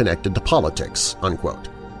sinister connected to politics, unquote.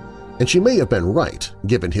 And she may have been right,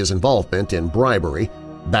 given his involvement in bribery,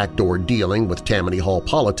 backdoor dealing with Tammany Hall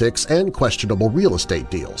politics, and questionable real estate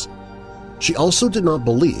deals. She also did not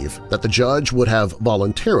believe that the judge would have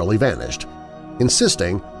voluntarily vanished,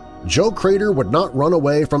 insisting Joe Crater would not run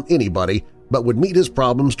away from anybody but would meet his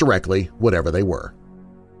problems directly, whatever they were.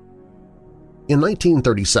 In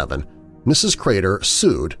 1937, Mrs. Crater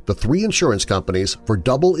sued the 3 insurance companies for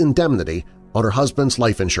double indemnity on her husband's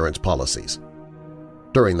life insurance policies.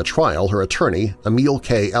 During the trial, her attorney, Emil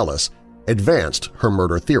K. Ellis, advanced her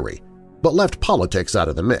murder theory, but left politics out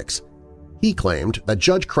of the mix. He claimed that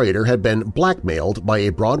Judge Crater had been blackmailed by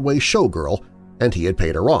a Broadway showgirl and he had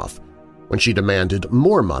paid her off. When she demanded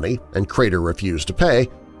more money and Crater refused to pay,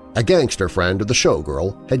 a gangster friend of the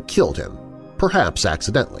showgirl had killed him, perhaps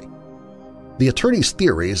accidentally. The attorney's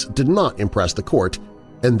theories did not impress the court,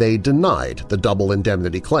 and they denied the double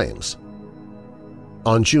indemnity claims.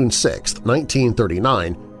 On June 6,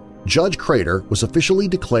 1939, Judge Crater was officially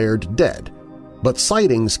declared dead, but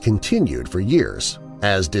sightings continued for years,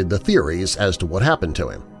 as did the theories as to what happened to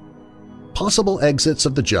him. Possible exits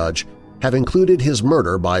of the judge have included his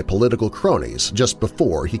murder by political cronies just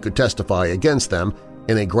before he could testify against them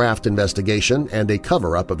in a graft investigation and a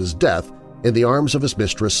cover-up of his death in the arms of his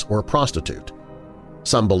mistress or prostitute.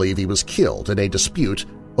 Some believe he was killed in a dispute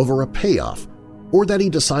over a payoff, or that he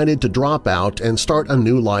decided to drop out and start a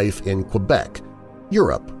new life in Quebec,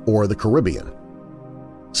 Europe, or the Caribbean.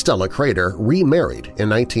 Stella Crater remarried in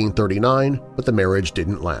 1939, but the marriage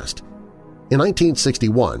didn't last. In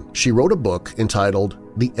 1961, she wrote a book entitled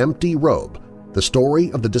The Empty Robe, The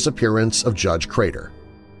Story of the Disappearance of Judge Crater.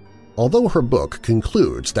 Although her book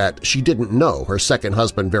concludes that she didn't know her second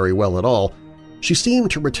husband very well at all, she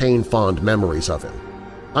seemed to retain fond memories of him.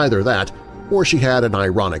 Either that, or she had an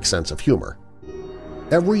ironic sense of humor.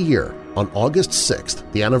 Every year, on August 6th,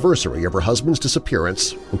 the anniversary of her husband's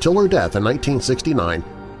disappearance, until her death in 1969,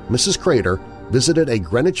 Mrs. Crater visited a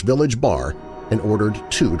Greenwich Village bar and ordered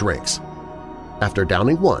 2 drinks. After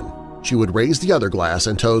downing one, she would raise the other glass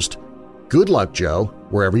and toast, "Good luck, Joe,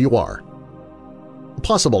 wherever you are." A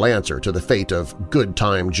possible answer to the fate of Good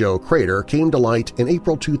Time Joe Crater came to light in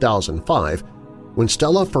April 2005 when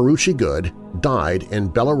Stella Ferrucci Good died in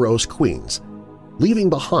Bellerose, Queens, leaving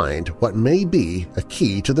behind what may be a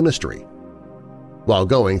key to the mystery. While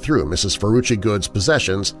going through Mrs. Ferrucci Good's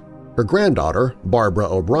possessions, her granddaughter, Barbara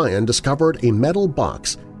O'Brien, discovered a metal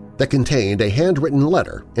box that contained a handwritten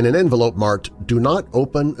letter in an envelope marked "Do not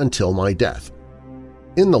open until my death."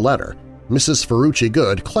 In the letter, Mrs. Ferrucci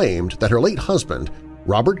Good claimed that her late husband,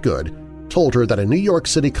 Robert Good, told her that a New York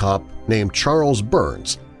City cop named Charles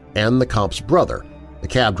Burns and the cop's brother, a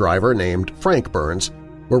cab driver named Frank Burns,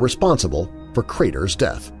 were responsible for Crater's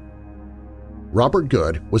death. Robert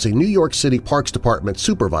Good was a New York City Parks Department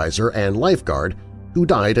supervisor and lifeguard who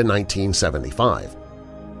died in 1975.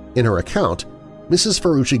 In her account, Mrs.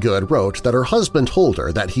 Ferrucci Good wrote that her husband told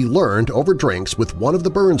her that he learned over drinks with one of the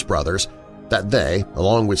Burns brothers that they,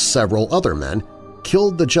 along with several other men,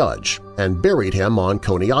 killed the judge and buried him on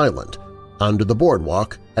Coney Island, under the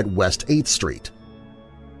boardwalk at West 8th Street.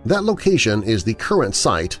 That location is the current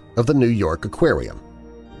site of the New York Aquarium.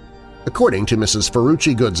 According to Mrs.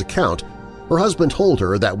 Ferrucci Good's account, her husband told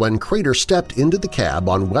her that when Crater stepped into the cab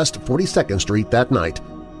on West 42nd Street that night,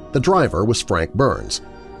 the driver was Frank Burns,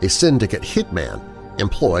 a syndicate hitman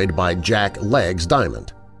employed by Jack Legs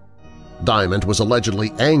Diamond. Diamond was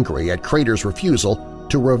allegedly angry at Crater's refusal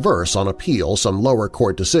to reverse on appeal some lower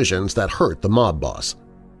court decisions that hurt the mob boss.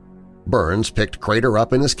 Burns picked Crater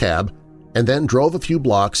up in his cab and then drove a few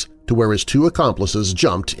blocks to where his 2 accomplices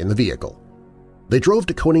jumped in the vehicle. They drove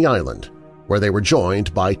to Coney Island, where they were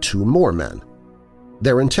joined by 2 more men.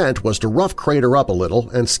 Their intent was to rough Crater up a little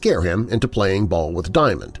and scare him into playing ball with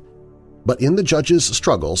Diamond. But in the judge's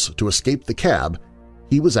struggles to escape the cab,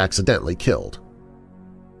 he was accidentally killed.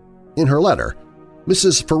 In her letter,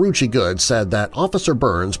 Mrs. Ferrucci Good said that Officer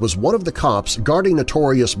Burns was one of the cops guarding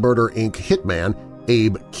Notorious Murder, Inc. hitman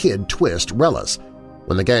Abe Kid Twist Rellas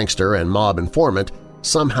when the gangster and mob informant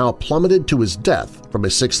somehow plummeted to his death from a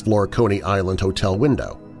 6th-floor Coney Island hotel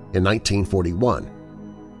window in 1941.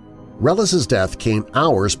 Rellas's death came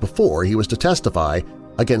hours before he was to testify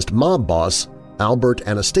against mob boss Albert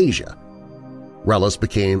Anastasia. Rellas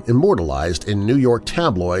became immortalized in New York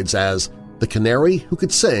tabloids as the canary who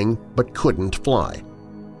could sing but couldn't fly.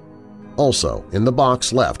 Also in the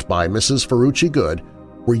box left by Mrs. Ferrucci Good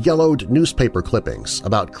were yellowed newspaper clippings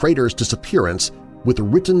about Crater's disappearance with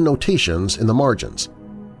written notations in the margins.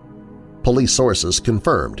 Police sources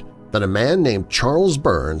confirmed that a man named Charles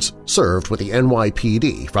Burns served with the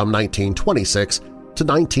NYPD from 1926 to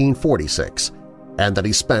 1946 and that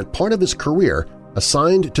he spent part of his career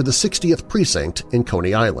assigned to the 60th Precinct in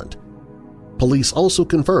Coney Island. Police also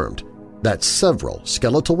confirmed that several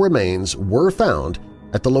skeletal remains were found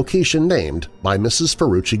at the location named by Mrs.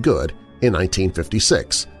 Ferrucci Good in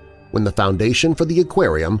 1956, when the foundation for the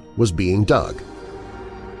aquarium was being dug.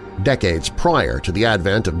 Decades prior to the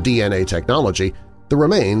advent of DNA technology, the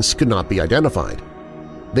remains could not be identified.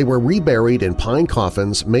 They were reburied in pine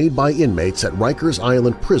coffins made by inmates at Rikers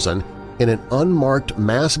Island Prison in an unmarked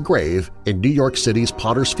mass grave in New York City's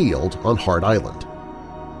Potter's Field on Hart Island.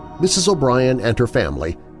 Mrs. O'Brien and her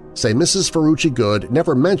family say Mrs. Ferrucci Good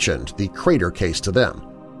never mentioned the crater case to them.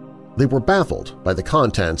 They were baffled by the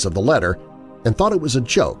contents of the letter and thought it was a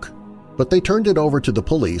joke, but they turned it over to the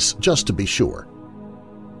police just to be sure.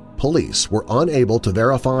 Police were unable to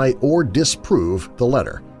verify or disprove the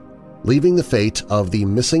letter, leaving the fate of the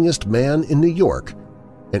missingest man in New York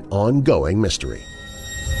an ongoing mystery.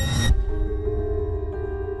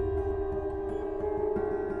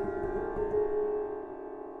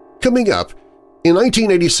 Coming up, in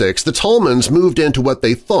 1986, the Tallmanns moved into what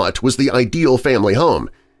they thought was the ideal family home.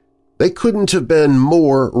 They couldn't have been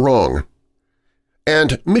more wrong.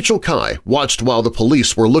 And Mitchell Kai watched while the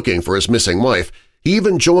police were looking for his missing wife. He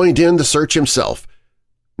even joined in the search himself.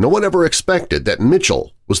 No one ever expected that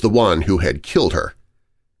Mitchell was the one who had killed her.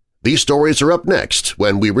 These stories are up next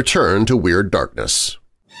when we return to Weird Darkness.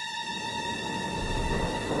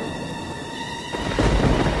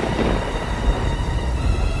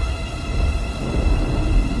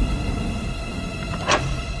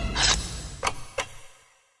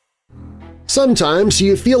 Sometimes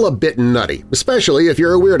you feel a bit nutty, especially if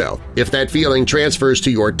you're a weirdo. If that feeling transfers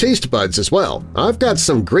to your taste buds as well, I've got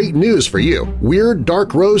some great news for you. Weird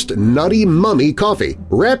Dark Roast Nutty Mummy Coffee.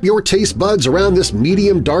 Wrap your taste buds around this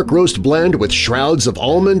medium dark roast blend with shrouds of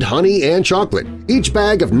almond, honey, and chocolate. Each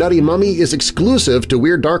bag of Nutty Mummy is exclusive to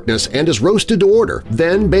Weird Darkness and is roasted to order,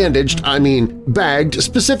 then bagged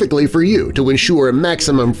specifically for you to ensure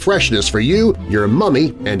maximum freshness for you, your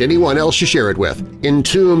mummy, and anyone else you share it with.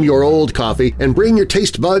 Entomb your old coffee and bring your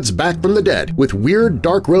taste buds back from the dead with Weird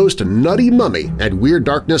Dark Roast Nutty Mummy at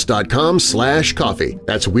WeirdDarkness.com/coffee.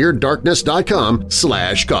 That's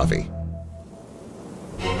WeirdDarkness.com/coffee.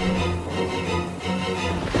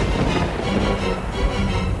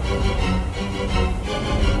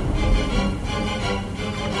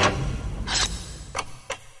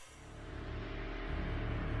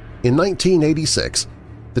 In 1986,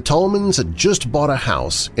 the Tallmanns had just bought a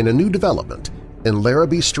house in a new development in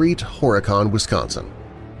Larrabee Street, Horicon, Wisconsin.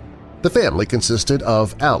 The family consisted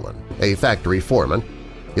of Alan, a factory foreman,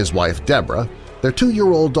 his wife Deborah, their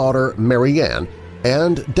 2-year-old daughter Marianne,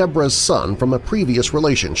 and Deborah's son from a previous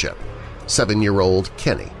relationship, 7-year-old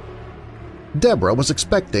Kenny. Deborah was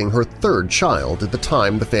expecting her 3rd child at the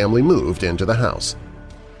time the family moved into the house.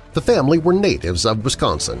 The family were natives of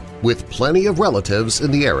Wisconsin, with plenty of relatives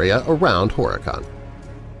in the area around Horicon.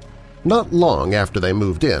 Not long after they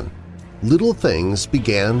moved in, little things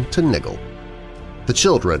began to niggle. The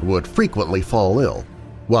children would frequently fall ill,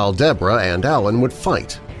 while Deborah and Alan would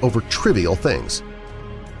fight over trivial things.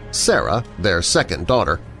 Sarah, their 2nd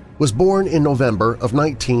daughter, was born in November of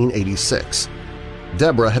 1986.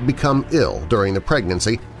 Deborah had become ill during the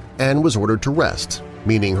pregnancy and was ordered to rest,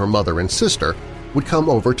 meaning her mother and sister would come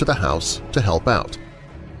over to the house to help out.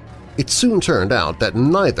 It soon turned out that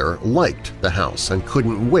neither liked the house and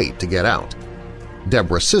couldn't wait to get out,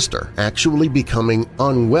 Deborah's sister actually becoming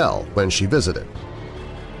unwell when she visited.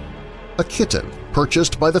 A kitten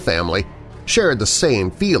purchased by the family shared the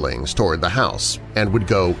same feelings toward the house and would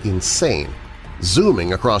go insane,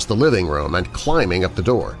 zooming across the living room and climbing up the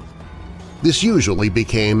door. This usually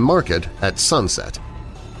became marked at sunset.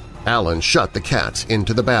 Alan shut the cat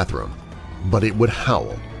into the bathroom, but it would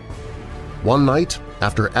howl. One night,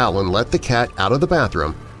 after Alan let the cat out of the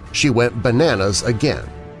bathroom, she went bananas again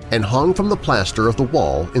and hung from the plaster of the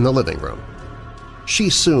wall in the living room. She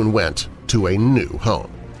soon went to a new home.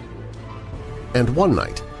 And one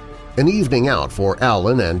night, an evening out for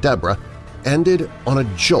Alan and Deborah ended on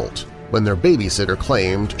a jolt when their babysitter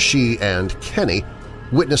claimed she and Kenny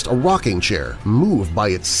witnessed a rocking chair move by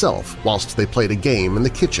itself whilst they played a game in the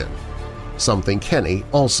kitchen, something Kenny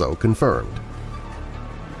also confirmed.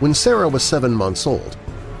 When Sarah was 7 months old,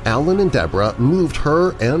 Alan and Deborah moved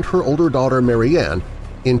her and her older daughter Marianne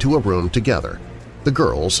into a room together, the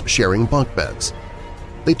girls sharing bunk beds.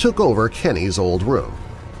 They took over Kenny's old room,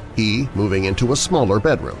 he moving into a smaller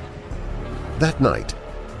bedroom. That night,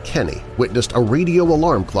 Kenny witnessed a radio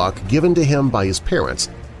alarm clock given to him by his parents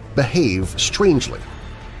behave strangely,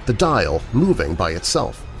 the dial moving by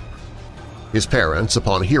itself. His parents,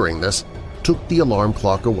 upon hearing this, took the alarm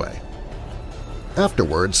clock away.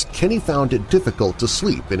 Afterwards, Kenny found it difficult to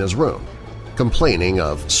sleep in his room, complaining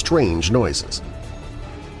of strange noises.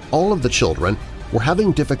 All of the children were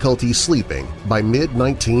having difficulty sleeping by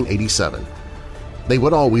mid-1987. They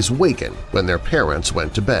would always waken when their parents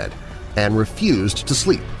went to bed and refused to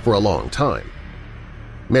sleep for a long time.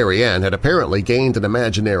 Mary Ann had apparently gained an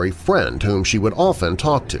imaginary friend whom she would often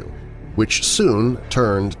talk to, which soon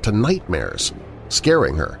turned to nightmares,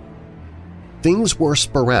 scaring her. Things were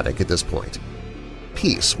sporadic at this point.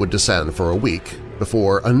 Peace would descend for a week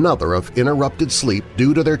before another of interrupted sleep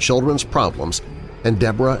due to their children's problems and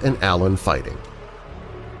Deborah and Alan fighting.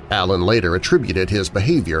 Alan later attributed his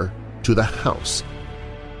behavior to the house.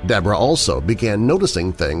 Deborah also began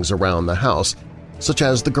noticing things around the house, such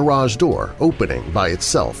as the garage door opening by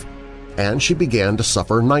itself, and she began to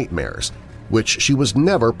suffer nightmares, which she was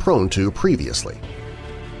never prone to previously.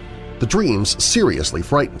 The dreams seriously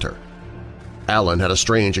frightened her. Alan had a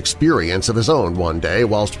strange experience of his own one day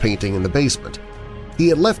whilst painting in the basement. He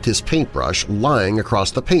had left his paintbrush lying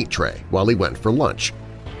across the paint tray while he went for lunch.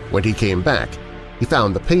 When he came back, he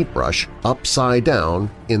found the paintbrush upside down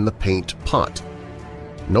in the paint pot.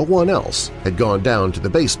 No one else had gone down to the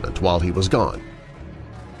basement while he was gone.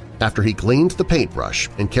 After he cleaned the paintbrush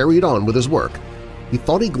and carried on with his work, he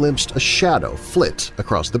thought he glimpsed a shadow flit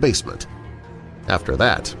across the basement. After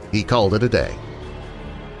that, he called it a day.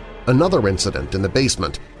 Another incident in the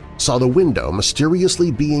basement saw the window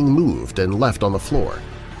mysteriously being moved and left on the floor.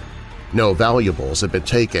 No valuables had been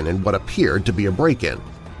taken in what appeared to be a break-in,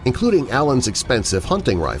 including Alan's expensive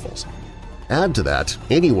hunting rifles. Add to that,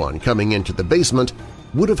 anyone coming into the basement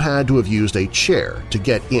would have had to have used a chair to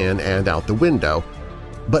get in and out the window,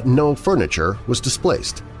 but no furniture was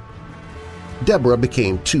displaced. Deborah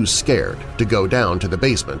became too scared to go down to the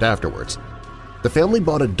basement afterwards. The family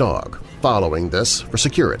bought a dog following this for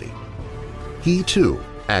security. He, too,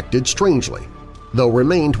 acted strangely, though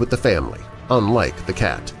remained with the family, unlike the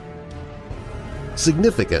cat.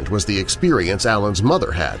 Significant was the experience Alan's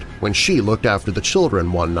mother had when she looked after the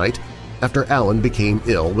children one night after Alan became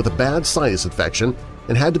ill with a bad sinus infection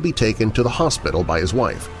and had to be taken to the hospital by his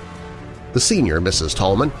wife. The senior Mrs.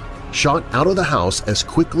 Tallman shot out of the house as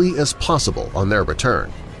quickly as possible on their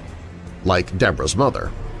return. Like Deborah's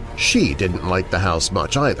mother, she didn't like the house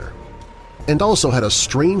much either, and also had a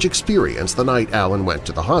strange experience the night Alan went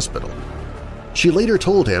to the hospital. She later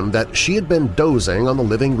told him that she had been dozing on the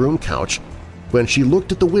living room couch when she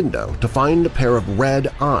looked at the window to find a pair of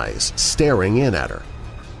red eyes staring in at her.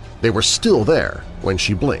 They were still there when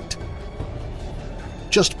she blinked.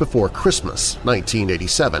 Just before Christmas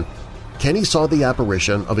 1987, Kenny saw the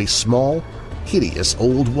apparition of a small, hideous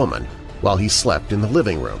old woman while he slept in the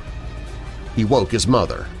living room. He woke his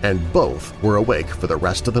mother, and both were awake for the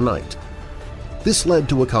rest of the night. This led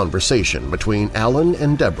to a conversation between Alan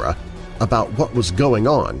and Deborah about what was going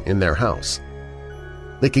on in their house.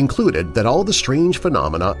 They concluded that all the strange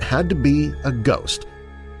phenomena had to be a ghost,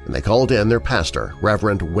 and they called in their pastor,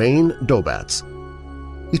 Reverend Wayne Dobatz.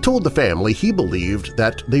 He told the family he believed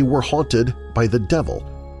that they were haunted by the devil,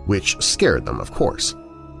 which scared them, of course.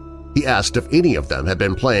 He asked if any of them had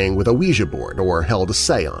been playing with a Ouija board or held a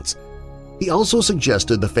seance. He also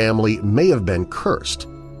suggested the family may have been cursed.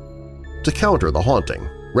 To counter the haunting,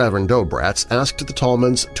 Reverend Dobatz asked the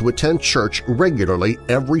Tallmanns to attend church regularly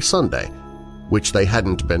every Sunday, which they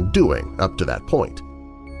hadn't been doing up to that point.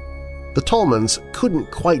 The Tallmanns couldn't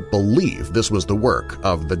quite believe this was the work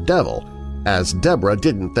of the devil, as Deborah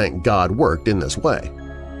didn't think God worked in this way.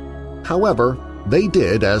 However, they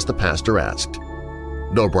did as the pastor asked.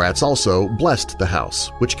 Dobatz also blessed the house,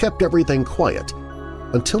 which kept everything quiet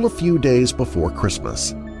until a few days before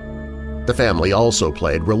Christmas. The family also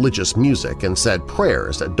played religious music and said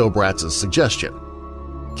prayers at Dobatz's suggestion.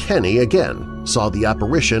 Kenny again saw the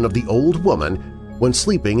apparition of the old woman when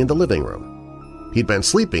sleeping in the living room. He'd been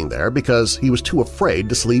sleeping there because he was too afraid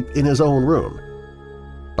to sleep in his own room.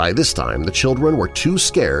 By this time, the children were too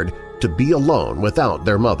scared to be alone without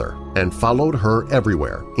their mother and followed her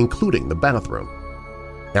everywhere, including the bathroom.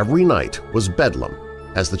 Every night was bedlam,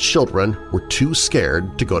 as the children were too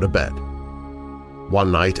scared to go to bed.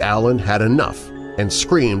 One night Alan had enough and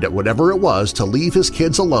screamed at whatever it was to leave his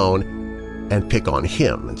kids alone and pick on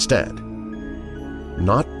him instead.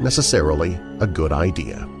 Not necessarily a good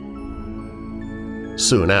idea.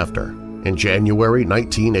 Soon after, in January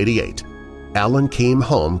 1988, Alan came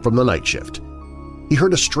home from the night shift. He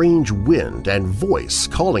heard a strange wind and voice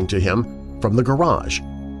calling to him from the garage.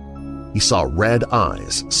 He saw red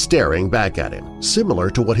eyes staring back at him, similar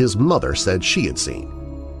to what his mother said she had seen.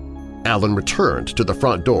 Alan returned to the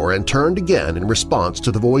front door and turned again in response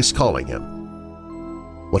to the voice calling him.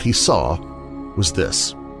 What he saw was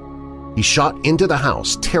this. He shot into the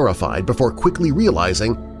house, terrified, before quickly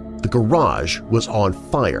realizing the garage was on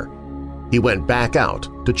fire. He went back out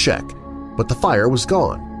to check, but the fire was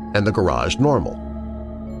gone and the garage normal.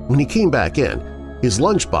 When he came back in, his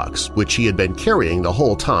lunchbox, which he had been carrying the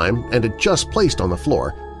whole time and had just placed on the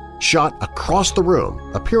floor, shot across the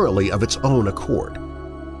room, apparently of its own accord.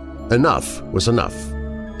 Enough was enough,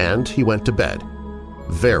 and he went to bed,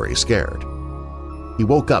 very scared. He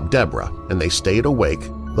woke up Deborah, and they stayed awake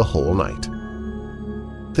the whole night.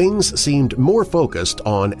 Things seemed more focused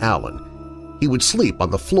on Alan. He would sleep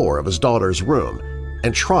on the floor of his daughter's room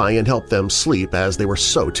and try and help them sleep as they were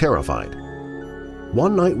so terrified.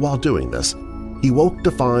 One night while doing this, he woke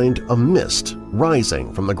to find a mist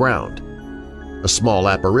rising from the ground. A small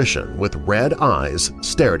apparition with red eyes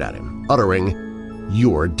stared at him, uttering,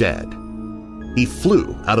 "You're dead." He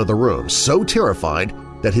flew out of the room so terrified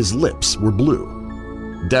that his lips were blue.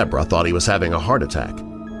 Deborah thought he was having a heart attack.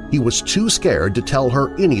 He was too scared to tell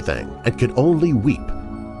her anything and could only weep.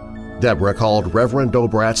 Deborah called Reverend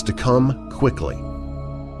Dobratz to come quickly.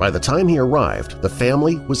 By the time he arrived, the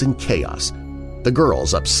family was in chaos, the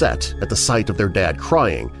girls upset at the sight of their dad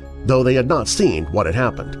crying, though they had not seen what had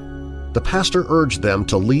happened. The pastor urged them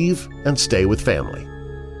to leave and stay with family.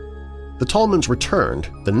 The Tallmanns returned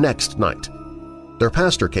the next night. Their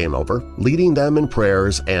pastor came over, leading them in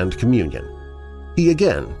prayers and communion. He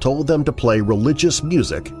again told them to play religious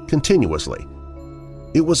music continuously.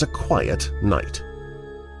 It was a quiet night.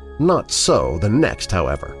 Not so the next,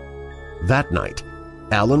 however. That night,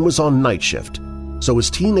 Alan was on night shift, so his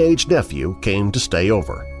teenage nephew came to stay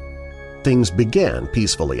over. Things began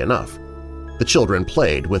peacefully enough. The children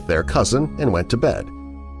played with their cousin and went to bed.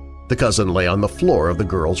 The cousin lay on the floor of the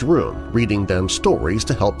girls' room, reading them stories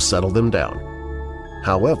to help settle them down.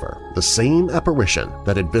 However, the same apparition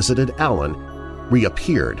that had visited Alan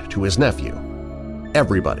reappeared to his nephew.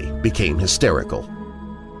 Everybody became hysterical.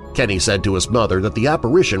 Kenny said to his mother that the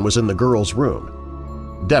apparition was in the girls' room.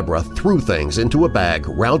 Deborah threw things into a bag,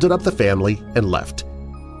 rounded up the family, and left.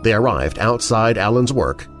 They arrived outside Alan's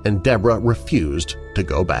work, and Deborah refused to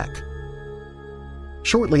go back.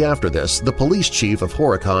 Shortly after this, the police chief of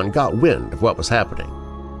Horicon got wind of what was happening.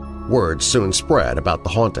 Word soon spread about the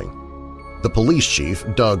haunting. The police chief,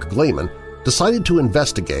 Doug Gleiman, decided to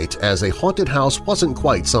investigate as a haunted house wasn't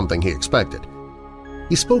quite something he expected.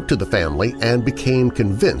 He spoke to the family and became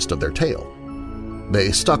convinced of their tale.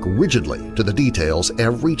 They stuck rigidly to the details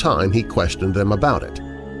every time he questioned them about it.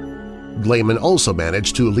 Gleiman also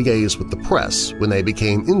managed to liaise with the press when they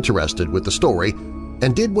became interested with the story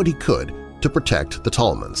and did what he could to protect the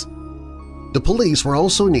Tallmanns. The police were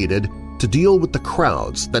also needed to deal with the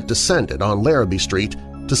crowds that descended on Larrabee Street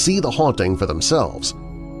to see the haunting for themselves.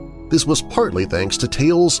 This was partly thanks to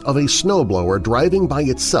tales of a snowblower driving by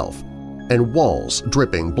itself and walls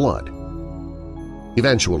dripping blood.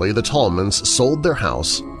 Eventually, the Tallmanns sold their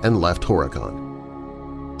house and left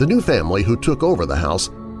Horicon. The new family who took over the house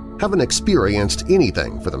haven't experienced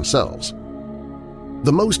anything for themselves.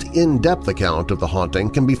 The most in-depth account of the haunting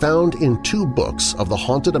can be found in 2 books of the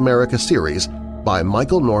Haunted America series by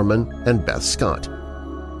Michael Norman and Beth Scott.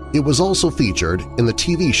 It was also featured in the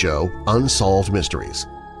TV show Unsolved Mysteries.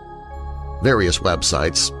 Various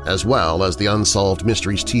websites, as well as the Unsolved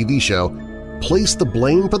Mysteries TV show, place the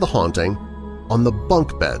blame for the haunting on the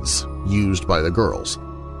bunk beds used by the girls,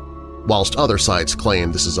 whilst other sites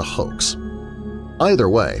claim this is a hoax. Either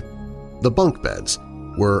way, the bunk beds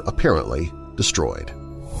were apparently destroyed.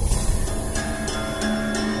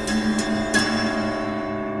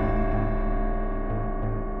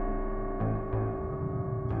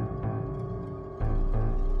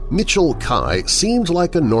 Mitchell Kai seemed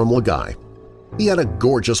like a normal guy. He had a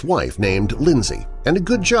gorgeous wife named Lindsay and a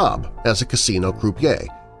good job as a casino croupier.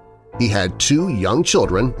 He had 2 young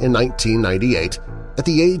children in 1998 at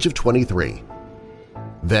the age of 23.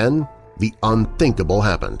 Then the unthinkable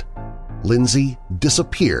happened. Lindsay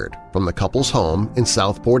disappeared from the couple's home in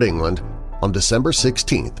Southport, England on December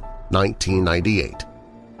 16, 1998.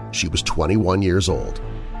 She was 21 years old.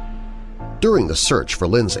 During the search for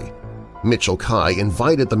Lindsay, Mitchell Kai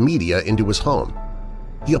invited the media into his home.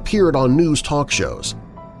 He appeared on news talk shows.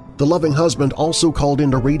 The loving husband also called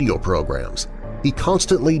into radio programs. He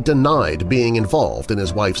constantly denied being involved in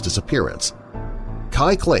his wife's disappearance.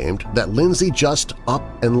 Kai claimed that Lindsay just up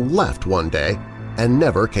and left one day and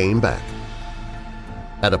never came back.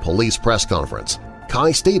 At a police press conference,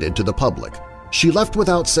 Kai stated to the public, "She left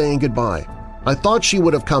without saying goodbye. I thought she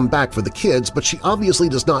would have come back for the kids, but she obviously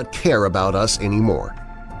does not care about us anymore."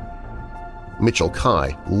 Mitchell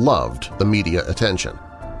Kai loved the media attention.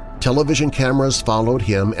 Television cameras followed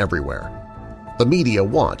him everywhere. The media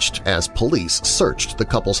watched as police searched the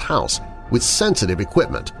couple's house with sensitive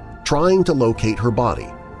equipment, trying to locate her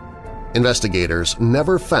body. Investigators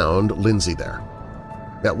never found Lindsay there.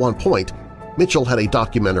 At one point, Mitchell had a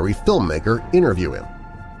documentary filmmaker interview him.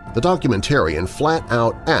 The documentarian flat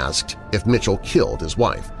out asked if Mitchell killed his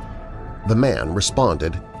wife. The man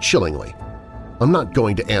responded chillingly, "I'm not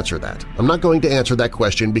going to answer that. I'm not going to answer that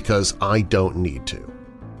question because I don't need to."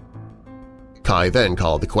 Kai then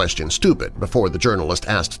called the question stupid before the journalist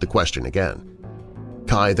asked the question again.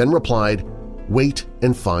 Kai then replied, "Wait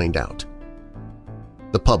and find out."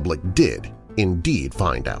 The public did indeed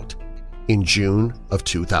find out in June of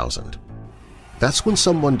 2000. That's when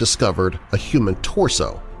someone discovered a human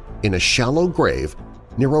torso in a shallow grave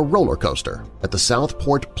near a roller coaster at the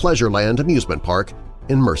Southport Pleasureland amusement park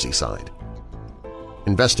in Merseyside.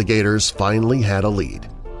 Investigators finally had a lead.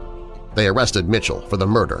 They arrested Mitchell for the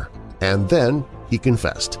murder, and then he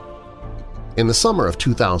confessed. In the summer of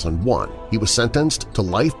 2001, he was sentenced to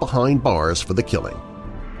life behind bars for the killing.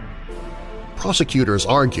 Prosecutors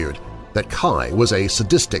argued that Kai was a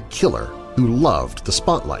sadistic killer who loved the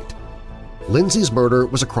spotlight. Lindsay's murder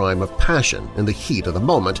was a crime of passion in the heat of the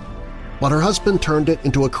moment, but her husband turned it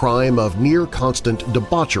into a crime of near-constant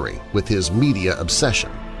debauchery with his media obsession.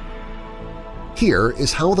 Here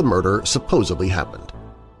is how the murder supposedly happened.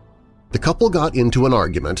 The couple got into an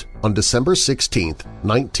argument on December 16,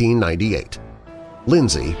 1998.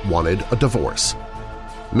 Lindsay wanted a divorce.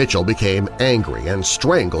 Mitchell became angry and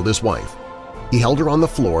strangled his wife. He held her on the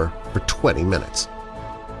floor for 20 minutes.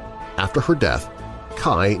 After her death,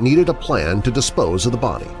 Kai needed a plan to dispose of the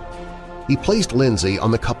body. He placed Lindsay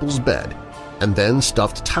on the couple's bed and then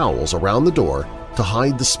stuffed towels around the door to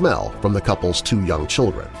hide the smell from the couple's 2 young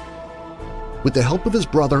children. With the help of his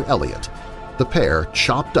brother Elliot, the pair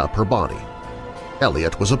chopped up her body.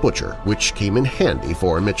 Elliot was a butcher, which came in handy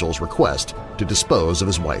for Mitchell's request to dispose of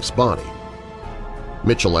his wife's body.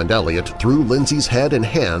 Mitchell and Elliot threw Lindsay's head and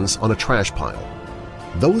hands on a trash pile.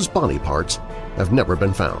 Those body parts have never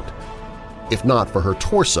been found. If not for her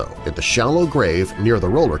torso in the shallow grave near the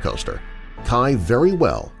roller coaster, Kai very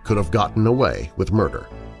well could have gotten away with murder.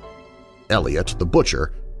 Elliot, the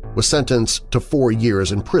butcher, was sentenced to 4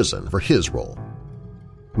 years in prison for his role.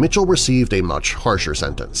 Mitchell received a much harsher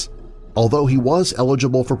sentence, although he was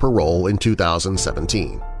eligible for parole in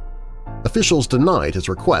 2017. Officials denied his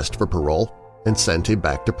request for parole and sent him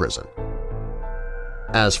back to prison.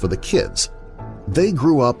 As for the kids, they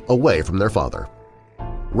grew up away from their father.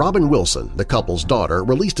 Robin Wilson, the couple's daughter,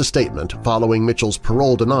 released a statement following Mitchell's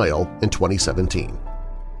parole denial in 2017.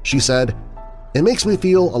 She said, "It makes me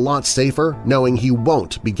feel a lot safer knowing he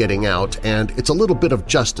won't be getting out, and it's a little bit of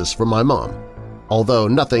justice for my mom. Although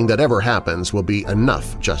nothing that ever happens will be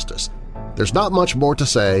enough justice. There's not much more to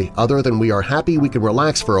say other than we are happy we can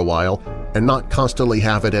relax for a while and not constantly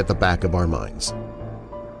have it at the back of our minds."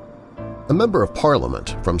 A member of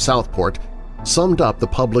Parliament from Southport summed up the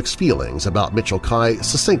public's feelings about Mitchell Kai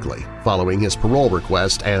succinctly following his parole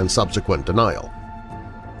request and subsequent denial.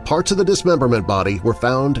 "Parts of the dismemberment body were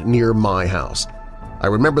found near my house. I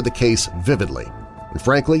remember the case vividly, and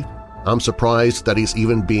frankly, I'm surprised that he's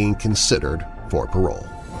even being considered for parole."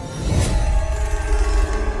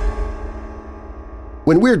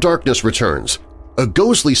 When Weird Darkness returns, a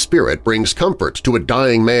ghostly spirit brings comfort to a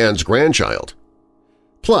dying man's grandchild.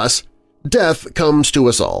 Plus, death comes to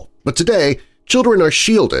us all, but today children are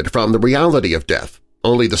shielded from the reality of death,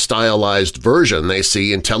 only the stylized version they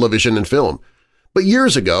see in television and film. But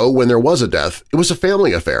years ago, when there was a death, it was a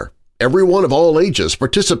family affair. Everyone of all ages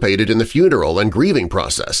participated in the funeral and grieving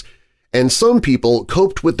process, and some people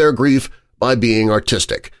coped with their grief by being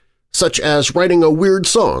artistic, such as writing a weird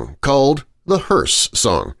song called the Hearse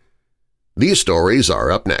Song. These stories are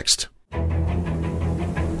up next.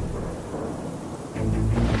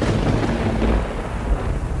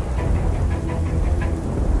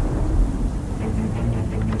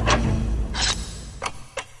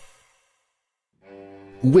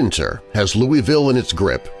 Winter has Louisville in its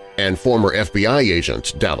grip, and former FBI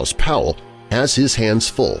agent Dallas Powell has his hands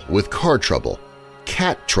full with car trouble,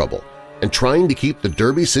 cat trouble, and trying to keep the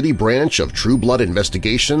Derby City branch of True Blood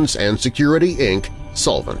Investigations and Security, Inc.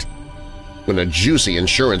 solvent. When a juicy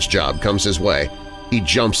insurance job comes his way, he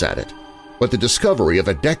jumps at it. But the discovery of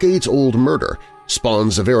a decades-old murder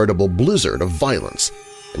spawns a veritable blizzard of violence,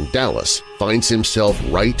 and Dallas finds himself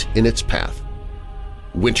right in its path.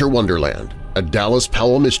 Winter Wonderland, a Dallas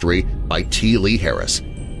Powell mystery by T. Lee Harris,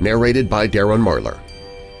 narrated by Darren Marlar.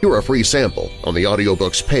 Hear a free sample on the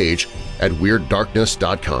audiobooks page at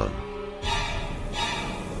WeirdDarkness.com.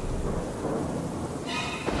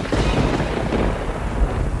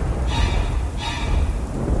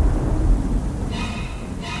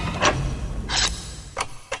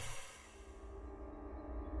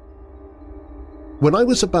 When I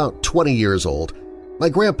was about 20 years old, my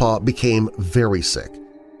grandpa became very sick.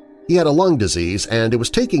 He had a lung disease and it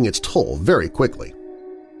was taking its toll very quickly.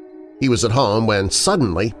 He was at home when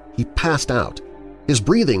suddenly he passed out. His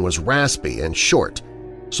breathing was raspy and short,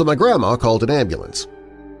 so my grandma called an ambulance.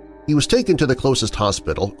 He was taken to the closest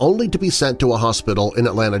hospital only to be sent to a hospital in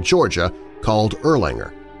Atlanta, Georgia called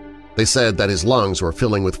Erlanger. They said that his lungs were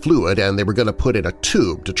filling with fluid and they were going to put in a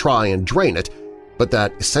tube to try and drain it, but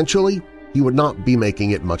that essentially he would not be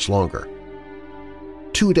making it much longer.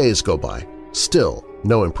 2 days go by, still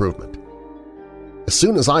no improvement. As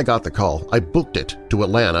soon as I got the call, I booked it to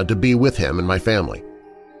Atlanta to be with him and my family.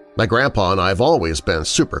 My grandpa and I have always been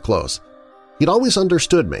super close. He'd always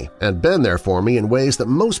understood me and been there for me in ways that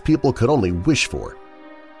most people could only wish for.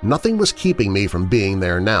 Nothing was keeping me from being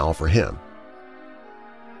there now for him.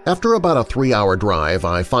 After about a 3-hour drive,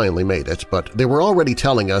 I finally made it, but they were already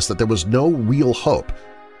telling us that there was no real hope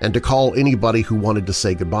and to call anybody who wanted to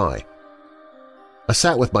say goodbye. I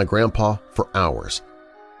sat with my grandpa for hours,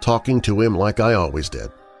 talking to him like I always did.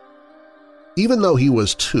 Even though he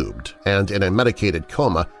was tubed and in a medicated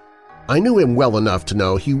coma, I knew him well enough to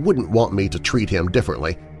know he wouldn't want me to treat him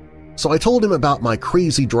differently, so I told him about my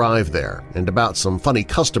crazy drive there and about some funny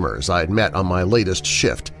customers I had met on my latest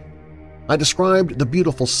shift. I described the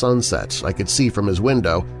beautiful sunset I could see from his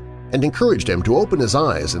window and encouraged him to open his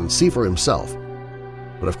eyes and see for himself.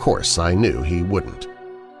 But of course I knew he wouldn't.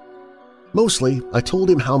 Mostly, I told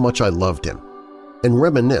him how much I loved him and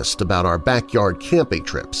reminisced about our backyard camping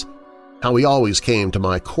trips, how he always came to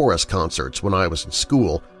my chorus concerts when I was in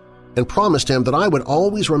school, and promised him that I would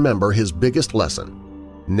always remember his biggest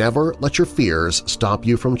lesson: never let your fears stop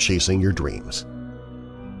you from chasing your dreams.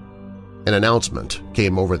 An announcement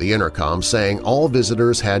came over the intercom saying all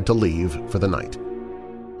visitors had to leave for the night.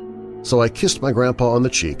 So I kissed my grandpa on the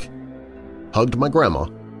cheek, hugged my grandma,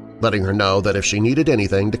 letting her know that if she needed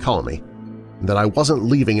anything to call me, that I wasn't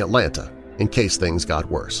leaving Atlanta in case things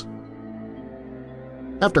got worse.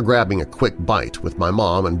 After grabbing a quick bite with my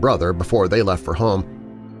mom and brother before they left for home,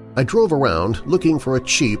 I drove around looking for a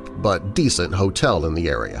cheap but decent hotel in the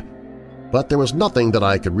area, but there was nothing that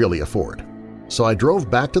I could really afford, so I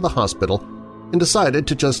drove back to the hospital and decided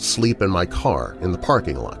to just sleep in my car in the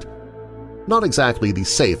parking lot. Not exactly the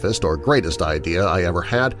safest or greatest idea I ever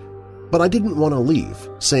had, but I didn't want to leave,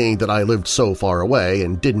 saying that I lived so far away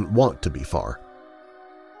and didn't want to be far.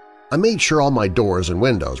 I made sure all my doors and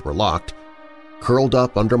windows were locked, curled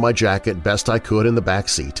up under my jacket best I could in the back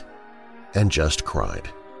seat, and just cried.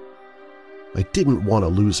 I didn't want to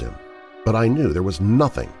lose him, but I knew there was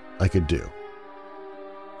nothing I could do.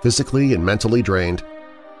 Physically and mentally drained,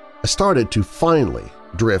 I started to finally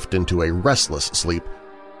drift into a restless sleep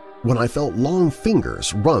when I felt long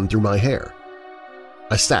fingers run through my hair.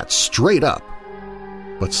 I sat straight up,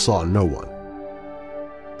 but saw no one.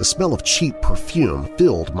 The smell of cheap perfume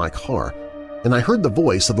filled my car, and I heard the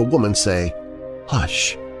voice of a woman say,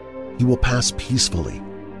 "Hush, you will pass peacefully.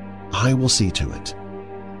 I will see to it.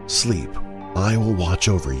 Sleep, I will watch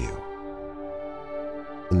over you."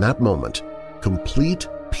 In that moment, complete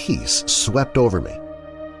peace swept over me,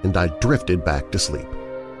 and I drifted back to sleep.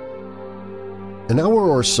 An hour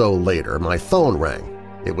or so later, my phone rang.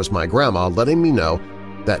 It was my grandma letting me know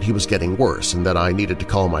that he was getting worse and that I needed to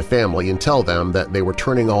call my family and tell them that they were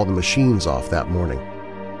turning all the machines off that morning.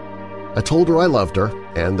 I told her I loved her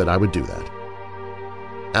and that I would do that.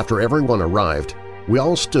 After everyone arrived, we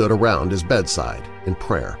all stood around his bedside in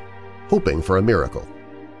prayer, hoping for a miracle,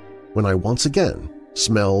 when I once again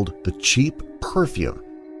smelled the cheap perfume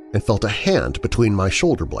and felt a hand between my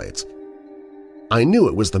shoulder blades. I knew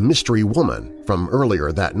it was the mystery woman from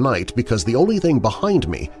earlier that night because the only thing behind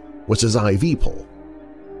me was his IV pole.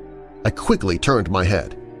 I quickly turned my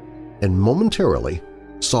head and momentarily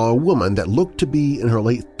saw a woman that looked to be in her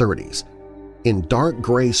late 30s, in dark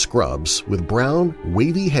gray scrubs with brown,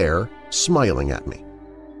 wavy hair, smiling at me.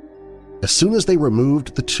 As soon as they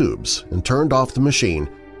removed the tubes and turned off the machine,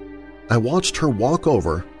 I watched her walk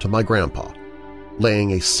over to my grandpa,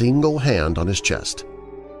 laying a single hand on his chest.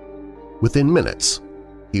 Within minutes,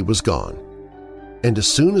 he was gone, and as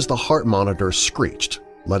soon as the heart monitor screeched,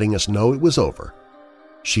 letting us know it was over,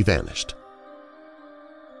 she vanished.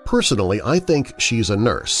 Personally, I think she's a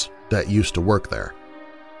nurse that used to work there.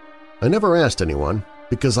 I never asked anyone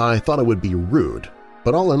because I thought it would be rude,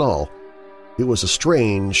 but all in all, it was a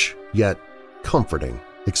strange yet comforting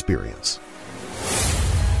experience.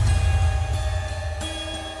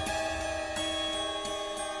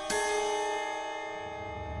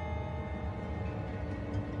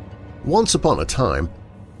 Once upon a time,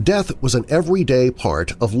 death was an everyday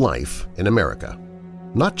part of life in America,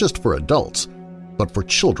 not just for adults, but for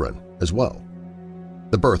children as well.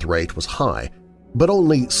 The birth rate was high, but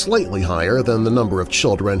only slightly higher than the number of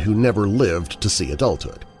children who never lived to see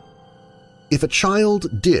adulthood. If a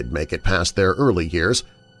child did make it past their early years,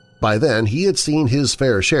 by then he had seen his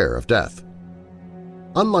fair share of death.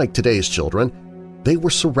 Unlike today's children, they were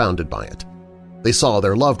surrounded by it. They saw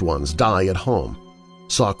their loved ones die at home,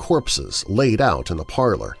 saw corpses laid out in the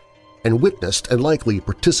parlor, and witnessed and likely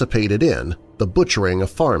participated in the butchering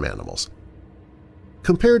of farm animals.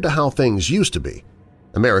 Compared to how things used to be,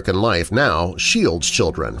 American life now shields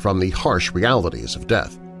children from the harsh realities of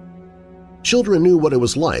death. Children knew what it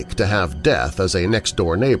was like to have death as a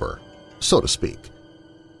next-door neighbor, so to speak.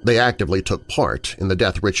 They actively took part in the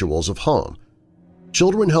death rituals of home.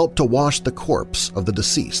 Children helped to wash the corpse of the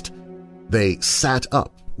deceased. They sat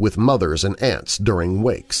up with mothers and aunts during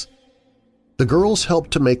wakes. The girls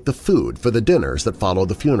helped to make the food for the dinners that followed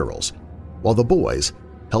the funerals, while the boys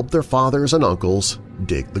helped their fathers and uncles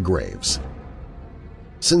dig the graves.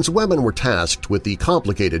 Since women were tasked with the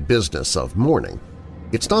complicated business of mourning,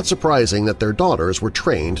 it's not surprising that their daughters were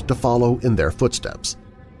trained to follow in their footsteps.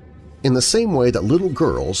 In the same way that little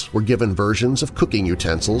girls were given versions of cooking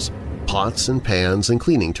utensils, pots and pans and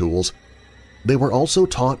cleaning tools, they were also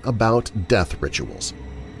taught about death rituals.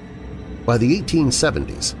 By the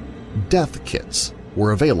 1870s, death kits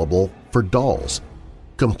were available for dolls,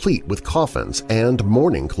 complete with coffins and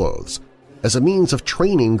mourning clothes, as a means of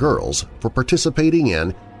training girls for participating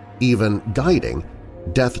in, even guiding,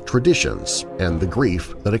 death traditions and the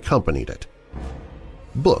grief that accompanied it.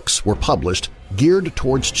 Books were published geared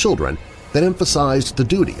towards children that emphasized the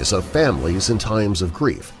duties of families in times of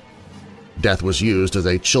grief. Death was used as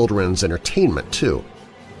a children's entertainment, too.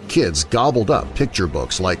 Kids gobbled up picture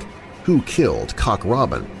books like Who Killed Cock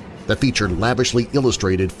Robin that featured lavishly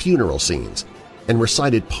illustrated funeral scenes and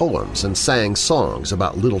recited poems and sang songs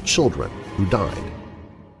about little children who died.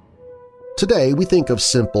 Today we think of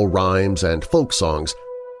simple rhymes and folk songs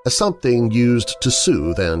as something used to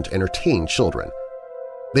soothe and entertain children.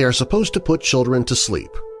 They are supposed to put children to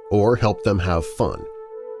sleep or help them have fun.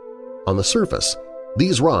 On the surface,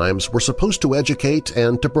 these rhymes were supposed to educate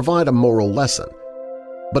and to provide a moral lesson.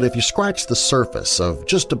 But if you scratch the surface of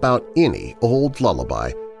just about any old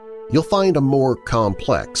lullaby, you'll find a more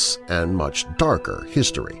complex and much darker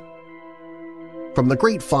history. From the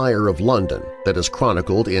Great Fire of London that is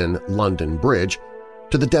chronicled in London Bridge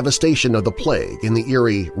to the devastation of the plague in the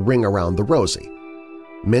eerie Ring Around the Rosie,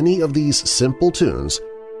 many of these simple tunes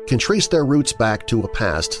can trace their roots back to a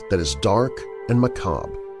past that is dark and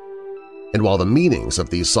macabre. And while the meanings of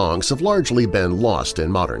these songs have largely been lost in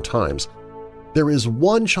modern times, there is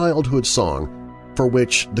one childhood song for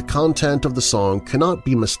which the content of the song cannot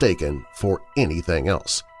be mistaken for anything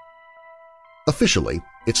else. Officially,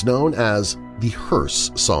 it's known as the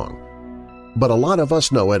Hearse Song, but a lot of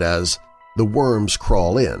us know it as The Worms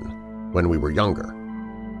Crawl In when we were younger.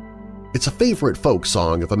 It's a favorite folk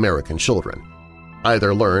song of American children,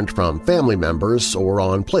 either learned from family members or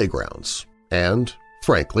on playgrounds, and,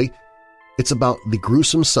 frankly, it's about the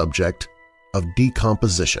gruesome subject of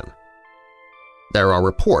decomposition. There are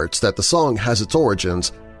reports that the song has its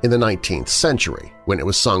origins in the 19th century when it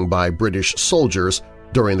was sung by British soldiers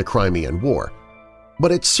during the Crimean War,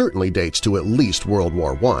 but it certainly dates to at least World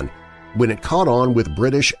War I, when it caught on with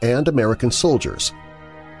British and American soldiers.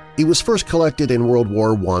 It was first collected in World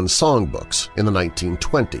War I songbooks in the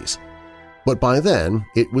 1920s, but by then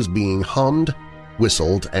it was being hummed,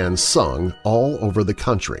 whistled, and sung all over the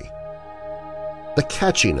country. The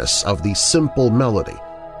catchiness of the simple melody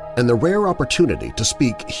and the rare opportunity to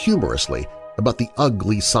speak humorously about the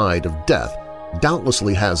ugly side of death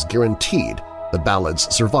doubtlessly has guaranteed the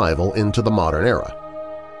ballad's survival into the modern era.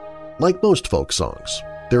 Like most folk songs,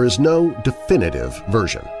 there is no definitive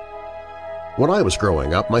version. When I was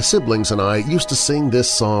growing up, my siblings and I used to sing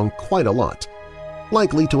this song quite a lot,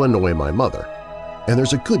 likely to annoy my mother, and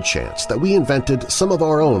there's a good chance that we invented some of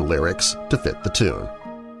our own lyrics to fit the tune.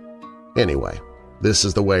 Anyway, this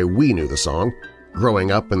is the way we knew the song,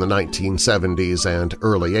 growing up in the 1970s and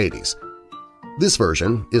early 80s. This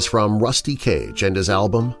version is from Rusty Cage and his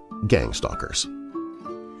album Gangstalkers.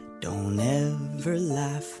 Don't ever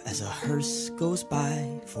laugh as a hearse goes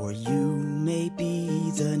by, for you may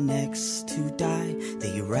be the next to die.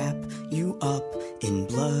 They wrap you up in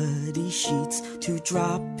bloody sheets to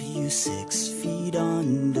drop you 6 feet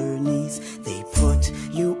underneath. They put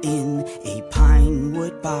you in a pine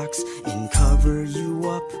wood box and cover you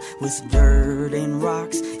up with dirt and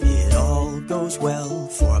rocks. It all goes well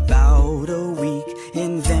for about a week,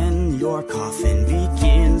 and then your coffin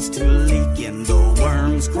begins to leak, and the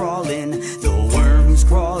worms crawl in, the worms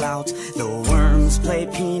crawl out, the worms play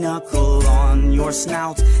pinochle on your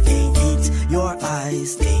snout. They eat your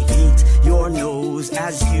eyes, they eat your nose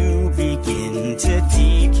as you begin to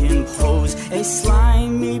decompose. A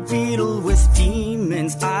slimy beetle with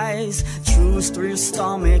demon's eyes chews through your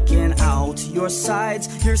stomach and out your sides.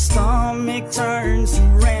 Your stomach turns to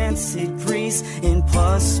rancid grease and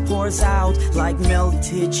pus pours out like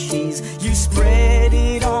melted cheese. You spread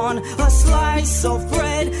it on a slice of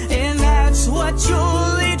bread, and that's what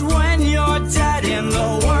you'll eat when you're dead. And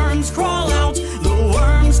the worms crawl out, the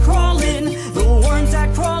worms crawl in. The worms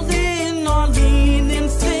that crawl in are lean and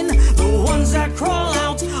thin. The ones that crawl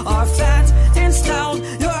out are fat and stout.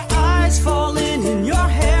 Your eyes fall in and your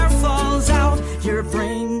hair falls out. Your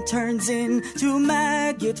brain turns into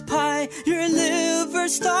maggot pie. Your liver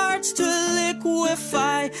starts to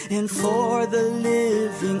liquefy. And for the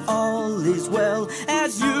living all is well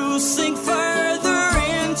as you sink further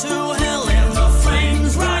into hell. And the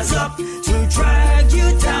flames rise up to drag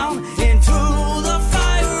you down into the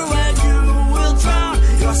fire where you will drown.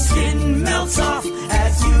 Your skin melts off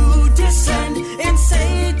as you descend, and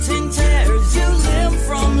Satan tears you limb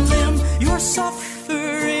from limb. Your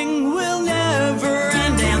suffering will never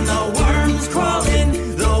end. And the worms crawl in,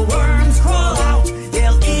 the worms crawl out.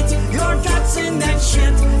 They'll eat your guts and then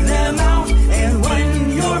shit them out. And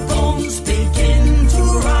when your bones begin to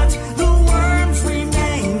rot, the worms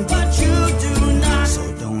remain, but you do not.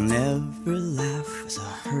 So don't ever laugh as a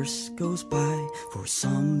hearse goes by, for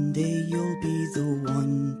someday you'll be the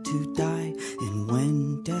one to die. And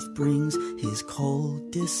when death brings his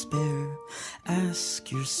cold despair,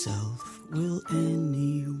 ask yourself, will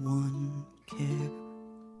anyone care?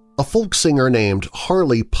 A folk singer named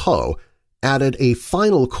Harley Poe added a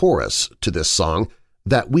final chorus to this song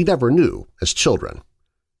that we never knew as children.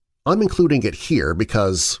 I'm including it here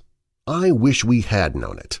because I wish we had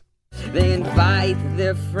known it. They invite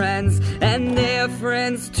their friends and their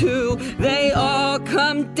friends too. They all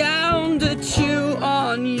come down to chew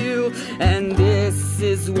on you. And this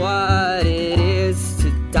is what it is to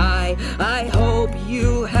die. I hope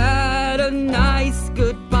you had a nice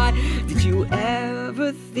goodbye. Did you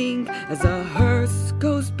ever think as a hearse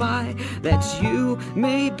goes by that you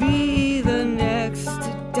may be the next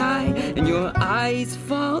to die? And your eyes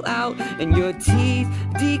fall out and your teeth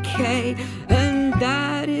decay, and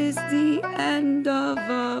that is the end of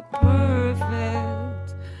a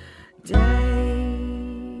perfect day.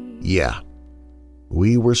 Yeah,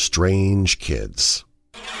 we were strange kids.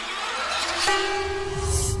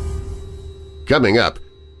 Coming up,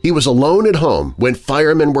 he was alone at home when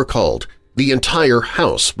firemen were called. The entire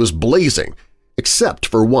house was blazing, except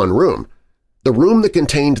for one room, the room that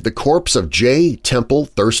contained the corpse of J. Temple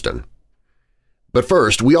Thurston. But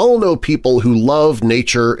first, we all know people who love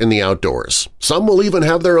nature and the outdoors. Some will even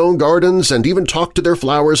have their own gardens and even talk to their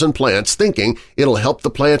flowers and plants, thinking it'll help the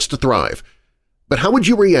plants to thrive. But how would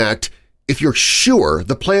you react if you're sure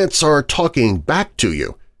the plants are talking back to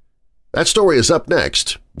you? That story is up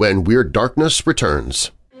next when Weird Darkness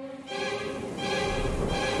returns.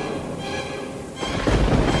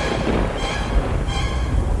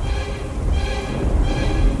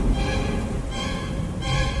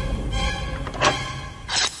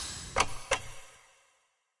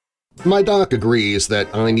 My doc agrees that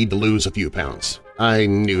I need to lose a few pounds. I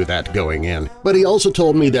knew that going in, but he also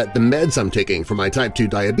told me that the meds I'm taking for my type 2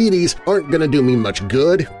 diabetes aren't going to do me much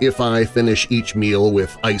good if I finish each meal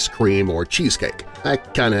with ice cream or cheesecake. I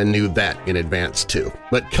kinda knew that in advance too.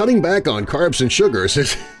 But cutting back on carbs and sugars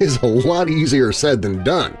is a lot easier said than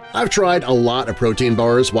done. I've tried a lot of protein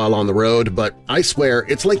bars while on the road, but I swear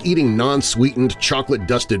it's like eating non-sweetened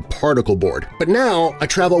chocolate-dusted particle board. But now I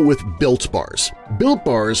travel with Built Bars. Built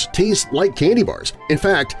Bars taste like candy bars. In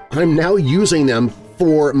fact, I'm now using them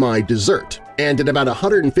for my dessert. And at about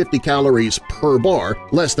 150 calories per bar,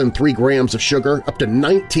 less than 3 grams of sugar, up to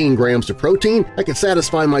 19 grams of protein, I can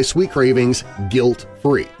satisfy my sweet cravings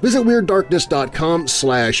guilt-free. Visit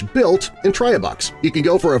WeirdDarkness.com/built and try a box. You can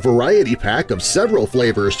go for a variety pack of several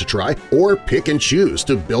flavors to try, or pick and choose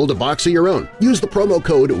to build a box of your own. Use the promo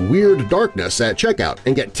code WeirdDarkness at checkout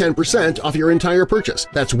and get 10% off your entire purchase.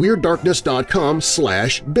 That's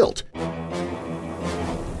WeirdDarkness.com/built.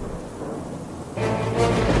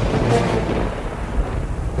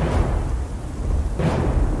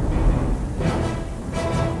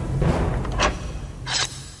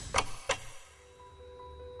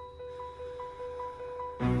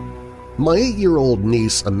 My 8-year-old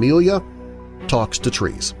niece Amelia talks to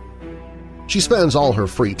trees. She spends all her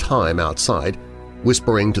free time outside,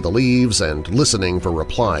 whispering to the leaves and listening for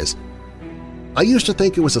replies. I used to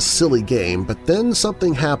think it was a silly game, but then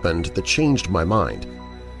something happened that changed my mind.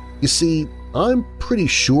 You see, I'm pretty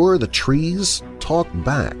sure the trees talk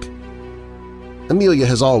back. Amelia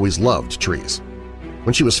has always loved trees.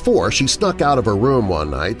 When she was 4, she snuck out of her room one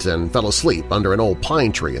night and fell asleep under an old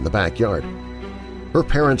pine tree in the backyard. Her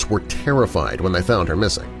parents were terrified when they found her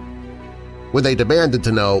missing. When they demanded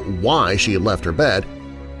to know why she had left her bed,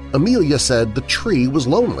 Amelia said the tree was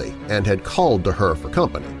lonely and had called to her for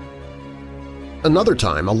company. Another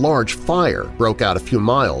time, a large fire broke out a few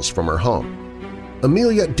miles from her home.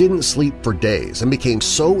 Amelia didn't sleep for days and became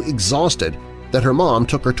so exhausted that her mom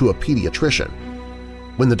took her to a pediatrician.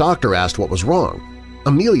 When the doctor asked what was wrong,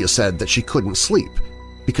 Amelia said that she couldn't sleep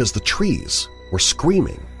because the trees were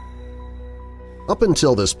screaming. Up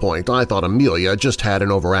until this point, I thought Amelia just had an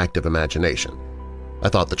overactive imagination. I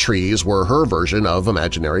thought the trees were her version of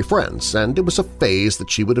imaginary friends, and it was a phase that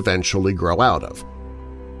she would eventually grow out of.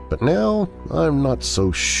 But now I'm not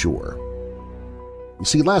so sure. You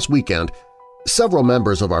see, last weekend, several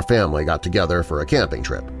members of our family got together for a camping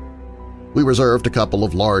trip. We reserved a couple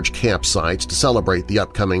of large campsites to celebrate the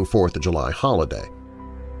upcoming 4th of July holiday.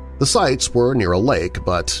 The sites were near a lake,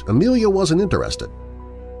 but Amelia wasn't interested.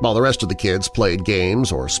 While the rest of the kids played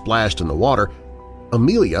games or splashed in the water,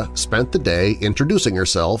 Amelia spent the day introducing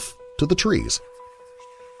herself to the trees.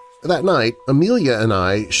 That night, Amelia and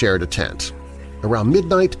I shared a tent. Around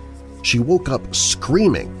midnight, she woke up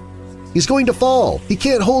screaming, "He's going to fall! He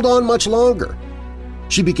can't hold on much longer!"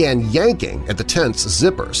 She began yanking at the tent's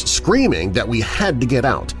zippers, screaming that we had to get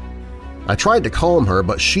out. I tried to calm her,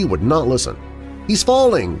 but she would not listen. "He's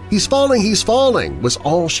falling! He's falling! He's falling!" was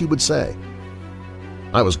all she would say.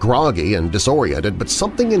 I was groggy and disoriented, but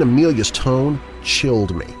something in Amelia's tone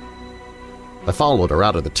chilled me. I followed her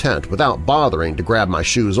out of the tent without bothering to grab my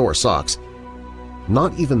shoes or socks.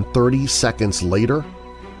 Not even 30 seconds later,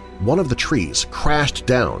 one of the trees crashed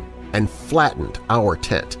down and flattened our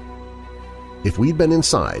tent. If we'd been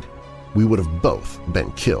inside, we would have both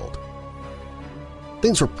been killed.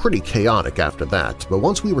 Things were pretty chaotic after that, but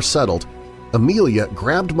once we were settled, Amelia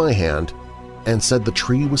grabbed my hand and said the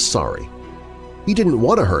tree was sorry. "He didn't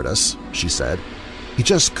want to hurt us," she said. "He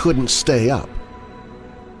just couldn't stay up."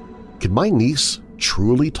 Could my niece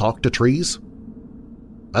truly talk to trees?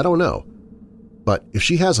 I don't know, but if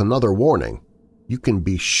she has another warning, you can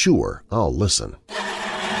be sure I'll listen.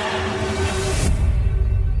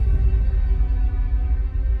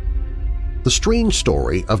 The strange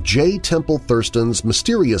story of J. Temple Thurston's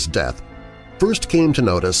mysterious death first came to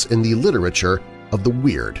notice in the literature of the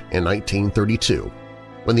weird in 1932,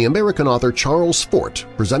 when the American author Charles Fort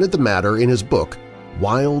presented the matter in his book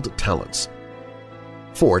Wild Talents.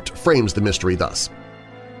 Fort frames the mystery thus.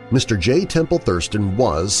 Mr. J. Temple Thurston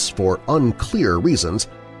was, for unclear reasons,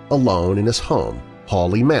 alone in his home,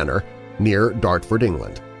 Hawley Manor, near Dartford,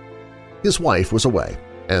 England. His wife was away,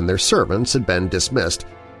 and their servants had been dismissed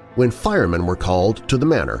when firemen were called to the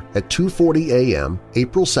manor at 2:40 a.m.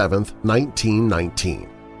 April 7, 1919.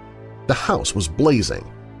 The house was blazing,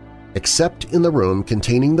 except in the room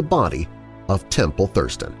containing the body of Temple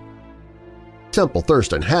Thurston. Temple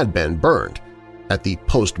Thurston had been burned. At the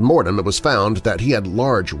post-mortem it was found that he had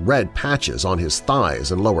large red patches on his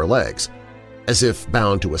thighs and lower legs. As if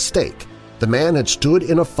bound to a stake, the man had stood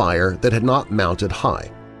in a fire that had not mounted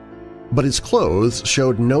high. But his clothes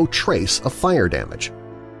showed no trace of fire damage.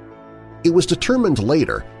 It was determined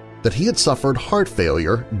later that he had suffered heart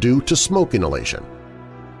failure due to smoke inhalation,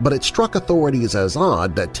 but it struck authorities as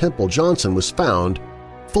odd that Temple Johnson was found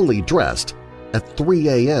fully dressed at 3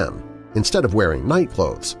 a.m. instead of wearing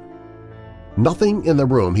nightclothes. Nothing in the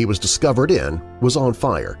room he was discovered in was on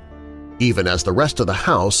fire, even as the rest of the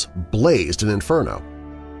house blazed an inferno.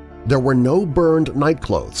 There were no burned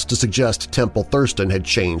nightclothes to suggest Temple Thurston had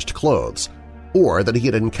changed clothes, or that he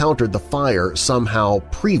had encountered the fire somehow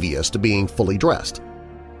previous to being fully dressed.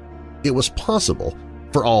 It was possible,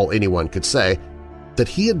 for all anyone could say, that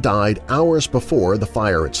he had died hours before the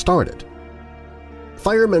fire had started.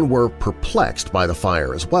 Firemen were perplexed by the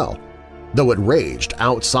fire as well. Though it raged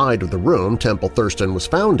outside of the room Temple Thurston was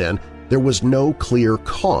found in, there was no clear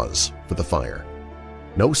cause for the fire.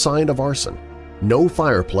 No sign of arson, no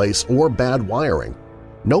fireplace or bad wiring,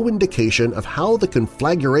 no indication of how the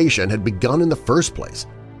conflagration had begun in the first place.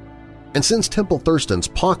 And since Temple Thurston's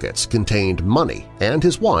pockets contained money and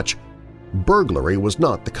his watch, burglary was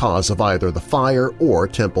not the cause of either the fire or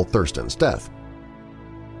Temple Thurston's death.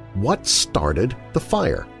 What started the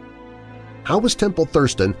fire? How was Temple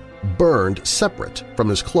Thurston burned separate from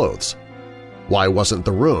his clothes? Why wasn't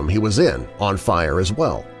the room he was in on fire as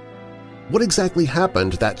well? What exactly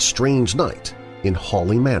happened that strange night in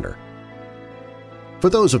Hawley Manor? For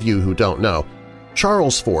those of you who don't know,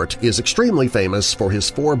 Charles Fort is extremely famous for his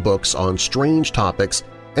 4 books on strange topics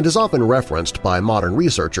and is often referenced by modern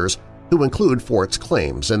researchers who include Fort's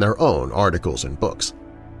claims in their own articles and books.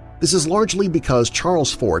 This is largely because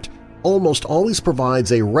Charles Fort almost always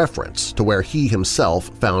provides a reference to where he himself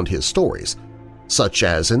found his stories, such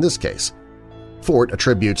as in this case. Fort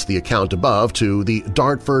attributes the account above to the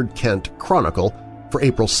Dartford, Kent Chronicle for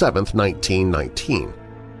April 7, 1919.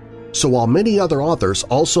 So while many other authors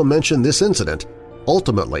also mention this incident,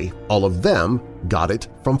 ultimately all of them got it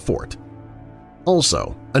from Fort.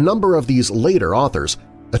 Also, a number of these later authors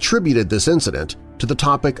attributed this incident to the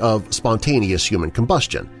topic of spontaneous human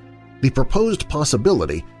combustion, the proposed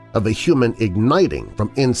possibility of a human igniting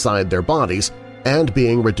from inside their bodies and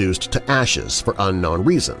being reduced to ashes for unknown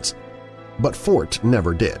reasons. But Fort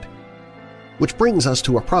never did. Which brings us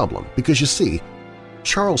to a problem because, you see,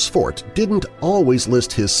 Charles Fort didn't always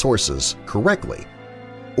list his sources correctly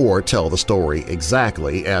or tell the story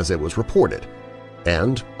exactly as it was reported,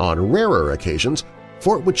 and on rarer occasions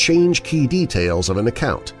Fort would change key details of an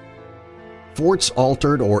account. Fort's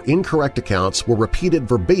altered or incorrect accounts were repeated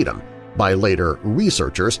verbatim by later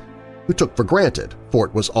researchers who took for granted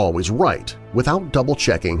Fort was always right without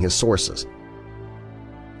double-checking his sources.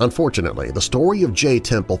 Unfortunately, the story of J.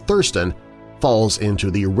 Temple Thurston falls into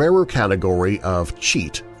the rarer category of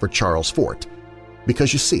cheat for Charles Fort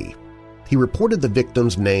because, you see, he reported the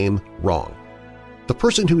victim's name wrong. The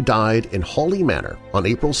person who died in Hawley Manor on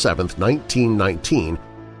April 7, 1919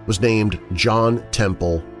 was named John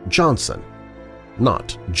Temple Johnson,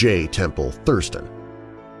 not J. Temple Thurston.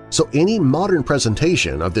 So any modern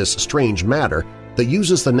presentation of this strange matter that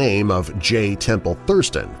uses the name of J. Temple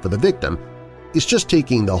Thurston for the victim is just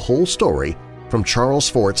taking the whole story from Charles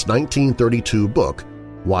Fort's 1932 book,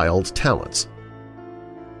 Wild Talents.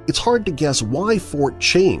 It's hard to guess why Fort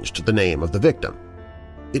changed the name of the victim.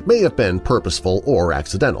 It may have been purposeful or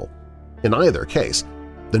accidental. In either case,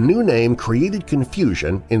 the new name created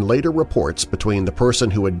confusion in later reports between the person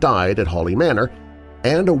who had died at Hawley Manor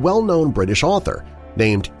and a well-known British author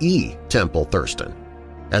named E. Temple Thurston,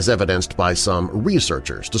 as evidenced by some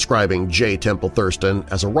researchers describing J. Temple Thurston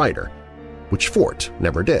as a writer, which Fort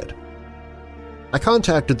never did. I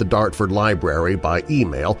contacted the Dartford Library by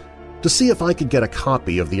email to see if I could get a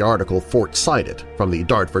copy of the article Fort cited from the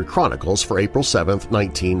Dartford Chronicles for April 7,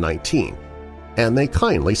 1919, and they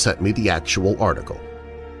kindly sent me the actual article,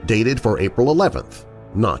 dated for April 11th,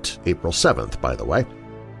 not April 7th, by the way,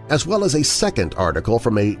 as well as a second article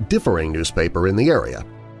from a differing newspaper in the area,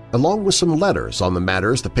 along with some letters on the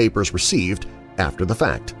matters the papers received after the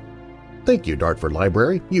fact. Thank you, Dartford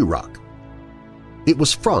Library, you rock. It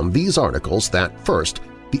was from these articles that, first,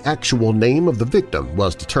 the actual name of the victim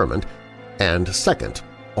was determined, and second,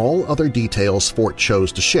 all other details Fort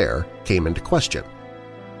chose to share came into question.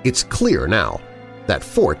 It's clear now that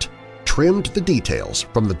Fort trimmed the details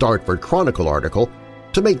from the Dartford Chronicle article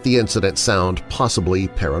to make the incident sound possibly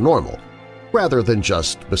paranormal, rather than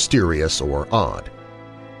just mysterious or odd.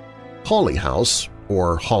 Hawley House,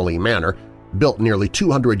 or Hawley Manor, built nearly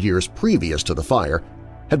 200 years previous to the fire,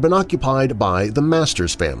 had been occupied by the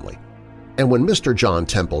Masters family, and when Mr. John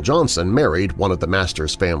Temple Johnson married one of the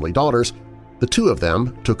Masters family daughters, the two of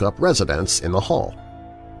them took up residence in the hall.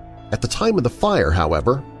 At the time of the fire,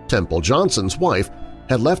 however, Temple Johnson's wife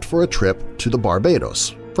had left for a trip to the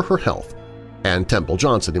Barbados for her health, and Temple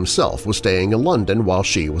Johnson himself was staying in London while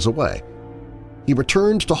she was away. He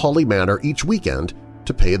returned to Hawley Manor each weekend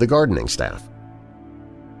to pay the gardening staff.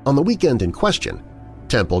 On the weekend in question,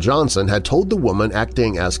 Temple Johnson had told the woman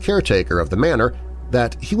acting as caretaker of the manor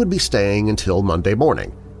that he would be staying until Monday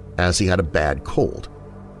morning, as he had a bad cold.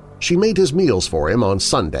 She made his meals for him on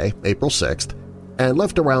Sunday, April 6th, and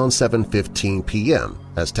left around 7:15 p.m.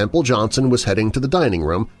 as Temple Johnson was heading to the dining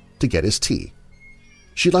room to get his tea.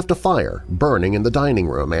 She left a fire burning in the dining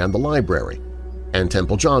room and the library, and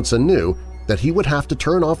Temple Johnson knew that he would have to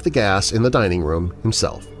turn off the gas in the dining room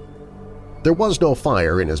himself. There was no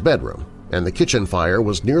fire in his bedroom, and the kitchen fire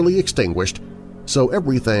was nearly extinguished, so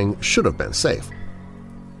everything should have been safe.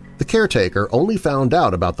 The caretaker only found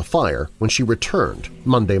out about the fire when she returned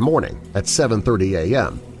Monday morning at 7:30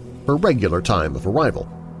 a.m., her regular time of arrival,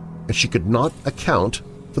 and she could not account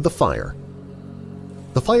for the fire.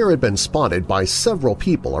 The fire had been spotted by several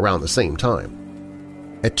people around the same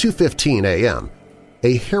time. At 2:15 a.m.,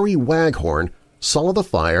 a Harry Waghorn saw the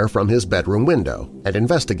fire from his bedroom window and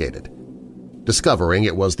investigated. Discovering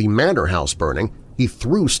it was the manor house burning, he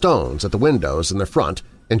threw stones at the windows in the front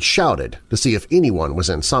and shouted to see if anyone was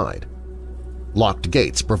inside. Locked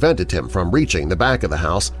gates prevented him from reaching the back of the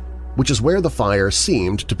house, which is where the fire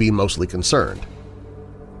seemed to be mostly concerned.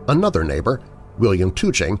 Another neighbor, William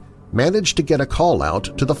Tuching, managed to get a call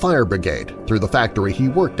out to the fire brigade through the factory he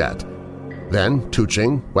worked at. Then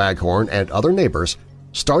Tuching, Waghorn, and other neighbors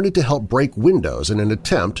started to help break windows in an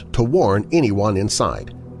attempt to warn anyone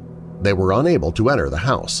inside. They were unable to enter the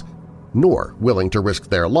house, nor willing to risk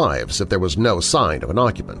their lives if there was no sign of an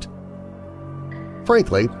occupant.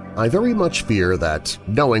 Frankly, I very much fear that,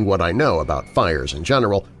 knowing what I know about fires in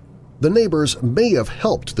general, the neighbors may have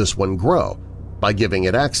helped this one grow by giving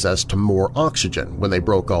it access to more oxygen when they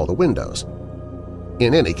broke all the windows.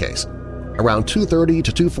 In any case, around 2:30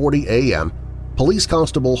 to 2:40 a.m., Police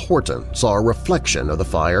Constable Horton saw a reflection of the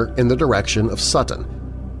fire in the direction of Sutton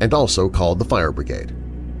and also called the fire brigade.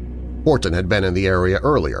 Horton had been in the area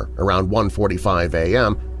earlier, around 1:45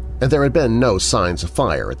 a.m., and there had been no signs of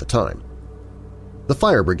fire at the time. The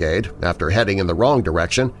fire brigade, after heading in the wrong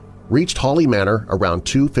direction, reached Hawley Manor around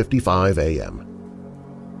 2:55 a.m.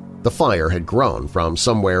 The fire had grown from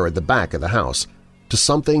somewhere at the back of the house to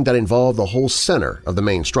something that involved the whole center of the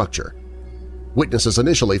main structure. Witnesses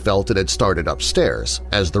initially felt it had started upstairs,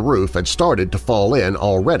 as the roof had started to fall in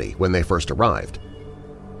already when they first arrived.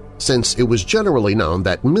 Since it was generally known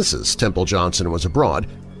that Mrs. Temple Johnson was abroad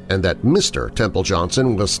and that Mr. Temple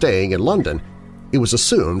Johnson was staying in London, it was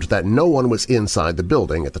assumed that no one was inside the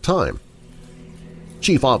building at the time.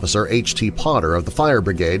 Chief Officer H.T. Potter of the fire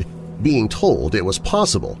brigade, being told it was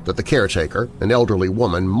possible that the caretaker, an elderly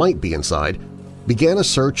woman, might be inside, began a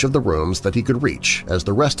search of the rooms that he could reach as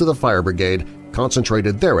the rest of the fire brigade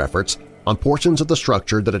concentrated their efforts on portions of the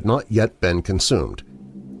structure that had not yet been consumed.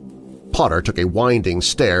 Potter took a winding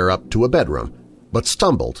stair up to a bedroom, but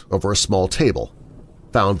stumbled over a small table,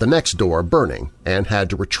 found the next door burning, and had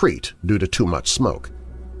to retreat due to too much smoke.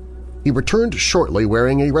 He returned shortly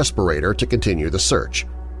wearing a respirator to continue the search,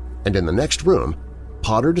 and in the next room,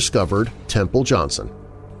 Potter discovered Temple Johnson,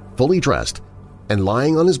 fully dressed and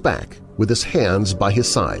lying on his back with his hands by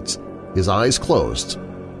his sides, his eyes closed,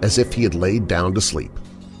 as if he had laid down to sleep.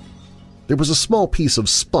 There was a small piece of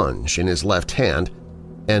sponge in his left hand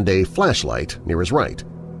and a flashlight near his right.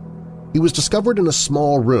 He was discovered in a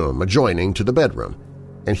small room adjoining to the bedroom,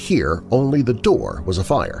 and here only the door was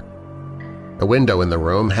afire. A window in the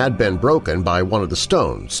room had been broken by one of the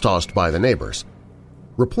stones tossed by the neighbors.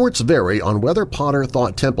 Reports vary on whether Potter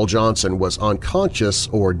thought Temple Johnson was unconscious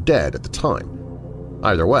or dead at the time.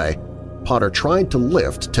 Either way, Potter tried to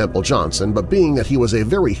lift Temple Johnson, but being that he was a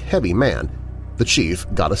very heavy man, the chief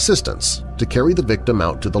got assistance to carry the victim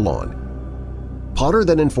out to the lawn. Potter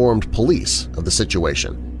then informed police of the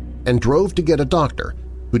situation and drove to get a doctor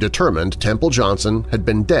who determined Temple Johnson had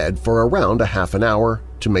been dead for around a half an hour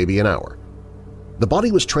to maybe an hour. The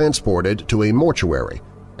body was transported to a mortuary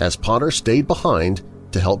as Potter stayed behind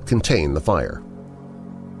to help contain the fire.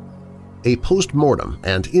 A post-mortem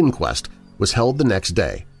and inquest was held the next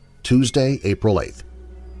day, Tuesday, April 8th.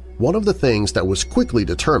 One of the things that was quickly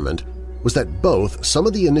determined was that both some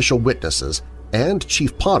of the initial witnesses and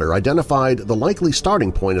Chief Potter identified the likely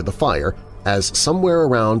starting point of the fire as somewhere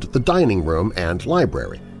around the dining room and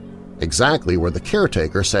library, exactly where the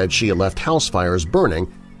caretaker said she had left house fires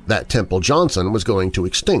burning that Temple Johnson was going to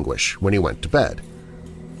extinguish when he went to bed.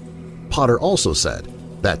 Potter also said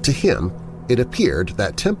that to him it appeared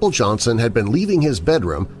that Temple Johnson had been leaving his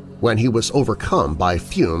bedroom when he was overcome by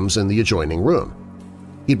fumes in the adjoining room.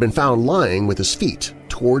 He'd been found lying with his feet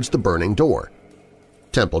towards the burning door.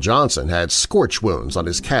 Temple Johnson had scorch wounds on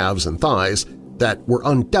his calves and thighs that were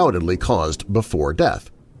undoubtedly caused before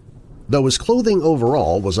death. Though his clothing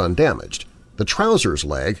overall was undamaged, the trousers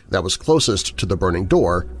leg that was closest to the burning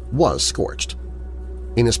door was scorched.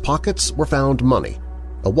 In his pockets were found money,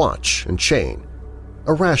 a watch and chain,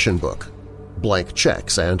 a ration book, blank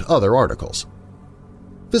checks, and other articles.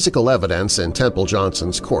 Physical evidence in Temple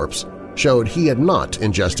Johnson's corpse showed he had not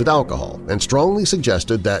ingested alcohol and strongly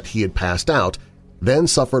suggested that he had passed out, then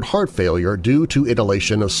suffered heart failure due to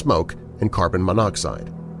inhalation of smoke and carbon monoxide.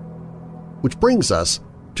 Which brings us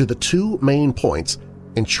to the two main points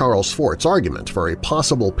in Charles Fort's argument for a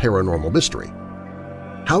possible paranormal mystery.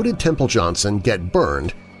 How did Temple Johnson get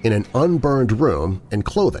burned in an unburned room and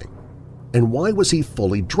clothing? And why was he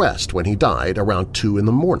fully dressed when he died around 2 in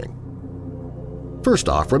the morning? First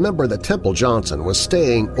off, remember that Temple Johnson was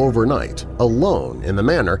staying overnight alone in the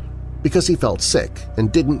manor because he felt sick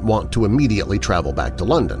and didn't want to immediately travel back to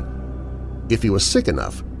London. If he was sick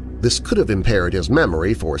enough, this could have impaired his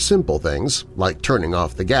memory for simple things like turning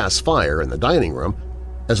off the gas fire in the dining room,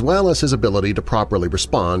 as well as his ability to properly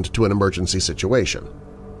respond to an emergency situation.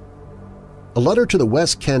 A letter to the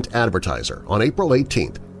West Kent Advertiser on April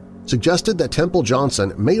 18th suggested that Temple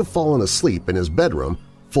Johnson may have fallen asleep in his bedroom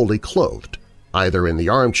fully clothed, either in the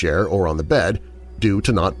armchair or on the bed, due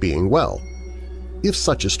to not being well. If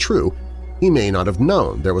such is true, he may not have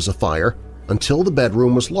known there was a fire until the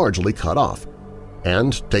bedroom was largely cut off,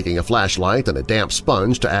 and, taking a flashlight and a damp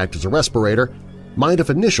sponge to act as a respirator, might have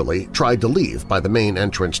initially tried to leave by the main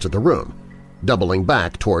entrance to the room, doubling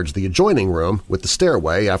back towards the adjoining room with the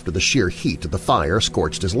stairway after the sheer heat of the fire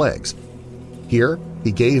scorched his legs. Here,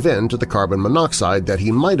 he gave in to the carbon monoxide that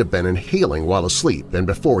he might have been inhaling while asleep and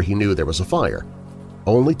before he knew there was a fire,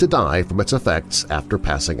 only to die from its effects after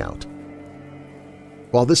passing out.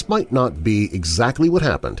 While this might not be exactly what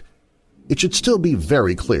happened, it should still be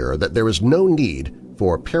very clear that there is no need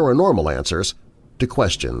for paranormal answers to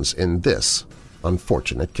questions in this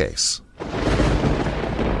unfortunate case.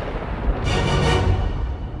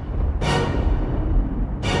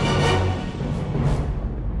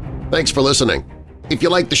 Thanks for listening. If you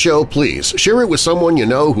like the show, please share it with someone you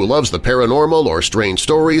know who loves the paranormal or strange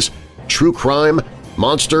stories, true crime,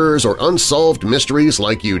 monsters, or unsolved mysteries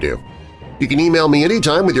like you do. You can email me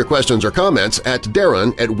anytime with your questions or comments at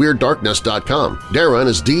darren@weirddarkness.com. Darren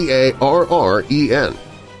is D-A-R-R-E-N.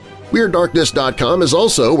 WeirdDarkness.com is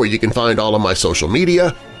also where you can find all of my social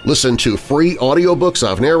media, listen to free audiobooks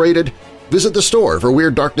I've narrated, visit the store for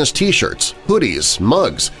Weird Darkness t-shirts, hoodies,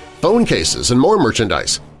 mugs, phone cases, and more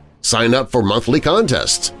merchandise. Sign up for monthly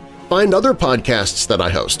contests, find other podcasts that I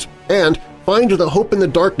host, and find the Hope in the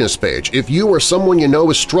Darkness page if you or someone you know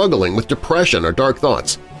is struggling with depression or dark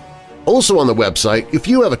thoughts. Also on the website, if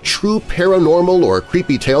you have a true paranormal or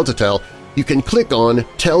creepy tale to tell, you can click on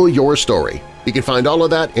Tell Your Story. You can find all of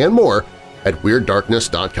that and more at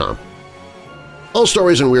WeirdDarkness.com. All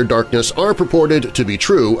stories in Weird Darkness are purported to be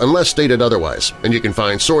true unless stated otherwise, and you can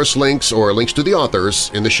find source links or links to the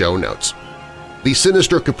authors in the show notes. The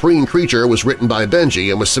Sinister Caprine Creature was written by Benji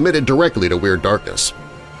and was submitted directly to Weird Darkness.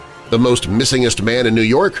 The Most Missingest Man in New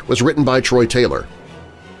York was written by Troy Taylor.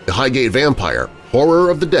 The Highgate Vampire, Horror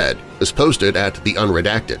of the Dead, is posted at The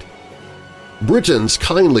Unredacted. Britain's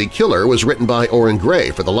Kindly Killer was written by Oren Gray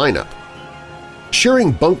for the lineup.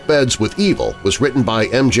 Sharing Bunk Beds with Evil was written by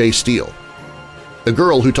M.J. Steele. The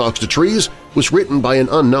Girl Who Talks to Trees was written by an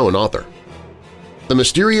unknown author. The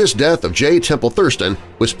Mysterious Death of J. Temple Thurston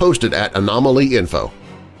was posted at Anomaly Info.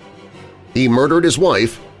 He Murdered His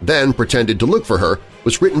Wife, Then Pretended to Look for Her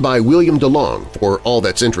was written by William DeLong for All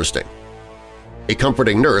That's Interesting. A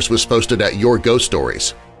Comforting Nurse was posted at Your Ghost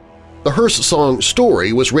Stories. The Hearse Song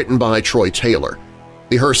Story was written by Troy Taylor.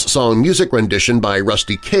 The Hearse Song music rendition by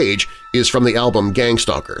Rusty Cage is from the album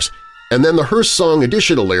Gangstalkers, and then the Hearse Song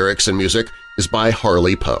additional lyrics and music is by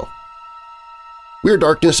Harley Poe. Weird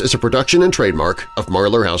Darkness is a production and trademark of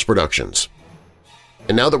Marlar House Productions.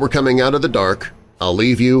 And now that we're coming out of the dark, I'll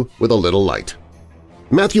leave you with a little light.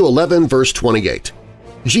 Matthew 11, verse 28.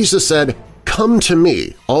 Jesus said, "Come to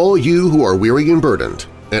me, all you who are weary and burdened,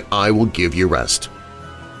 and I will give you rest."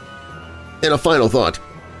 And a final thought,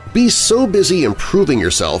 be so busy improving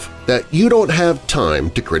yourself that you don't have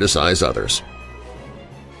time to criticize others.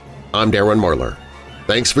 I'm Darren Marlar.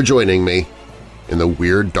 Thanks for joining me in the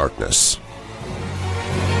Weird Darkness.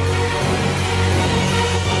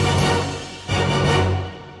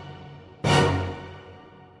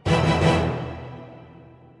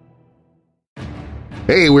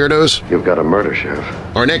 Hey, Weirdos! You've got a murder, Sheriff.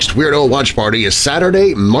 Our next Weirdo Watch Party is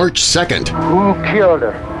Saturday, March 2nd. Who killed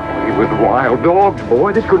her? With wild dogs,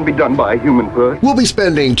 boy. This couldn't be done by a human foot. We'll be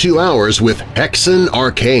spending 2 hours with Hexen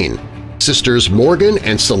Arcane, Sisters Morgan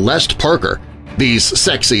and Celeste Parker. These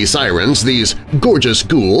sexy sirens, these gorgeous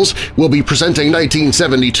ghouls, will be presenting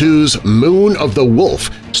 1972's Moon of the Wolf,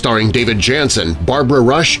 starring David Jansen, Barbara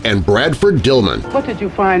Rush, and Bradford Dillman. What did you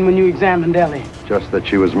find when you examined Ellie? Just that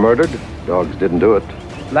she was murdered. Dogs didn't do it.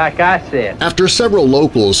 Like I said. After several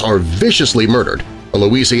locals are viciously murdered, a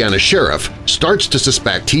Louisiana sheriff starts to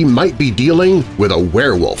suspect he might be dealing with a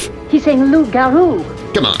werewolf. He's saying loup-garou.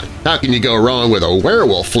 Come on, how can you go wrong with a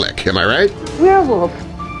werewolf flick, am I right? Werewolf.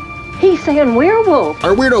 He's saying werewolf.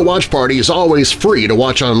 Our Weirdo Watch Party is always free to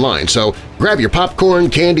watch online, so grab your popcorn,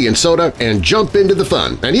 candy, and soda and jump into the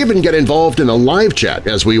fun, and even get involved in a live chat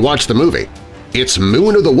as we watch the movie. It's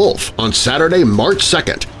Moon of the Wolf on Saturday, March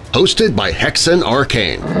 2nd, hosted by Hexen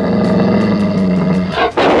Arcane.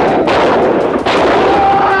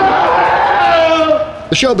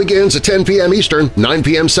 The show begins at 10 p.m. Eastern, 9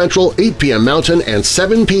 p.m. Central, 8 p.m. Mountain, and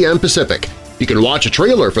 7 p.m. Pacific. You can watch a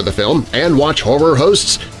trailer for the film and watch horror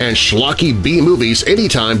hosts and schlocky B-movies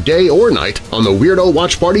anytime, day or night, on the Weirdo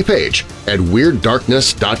Watch Party page at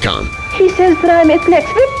WeirdDarkness.com. He says that I'm its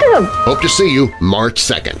next victim. Hope to see you March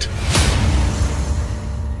 2nd.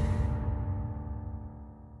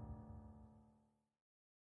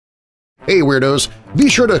 Hey Weirdos! Be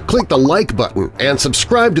sure to click the like button and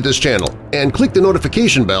subscribe to this channel, and click the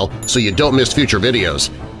notification bell so you don't miss future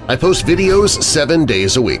videos. I post videos 7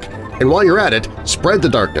 days a week. And while you're at it, spread the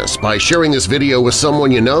darkness by sharing this video with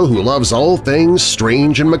someone you know who loves all things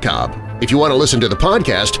strange and macabre. If you want to listen to the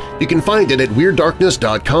podcast, you can find it at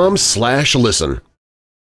WeirdDarkness.com/listen.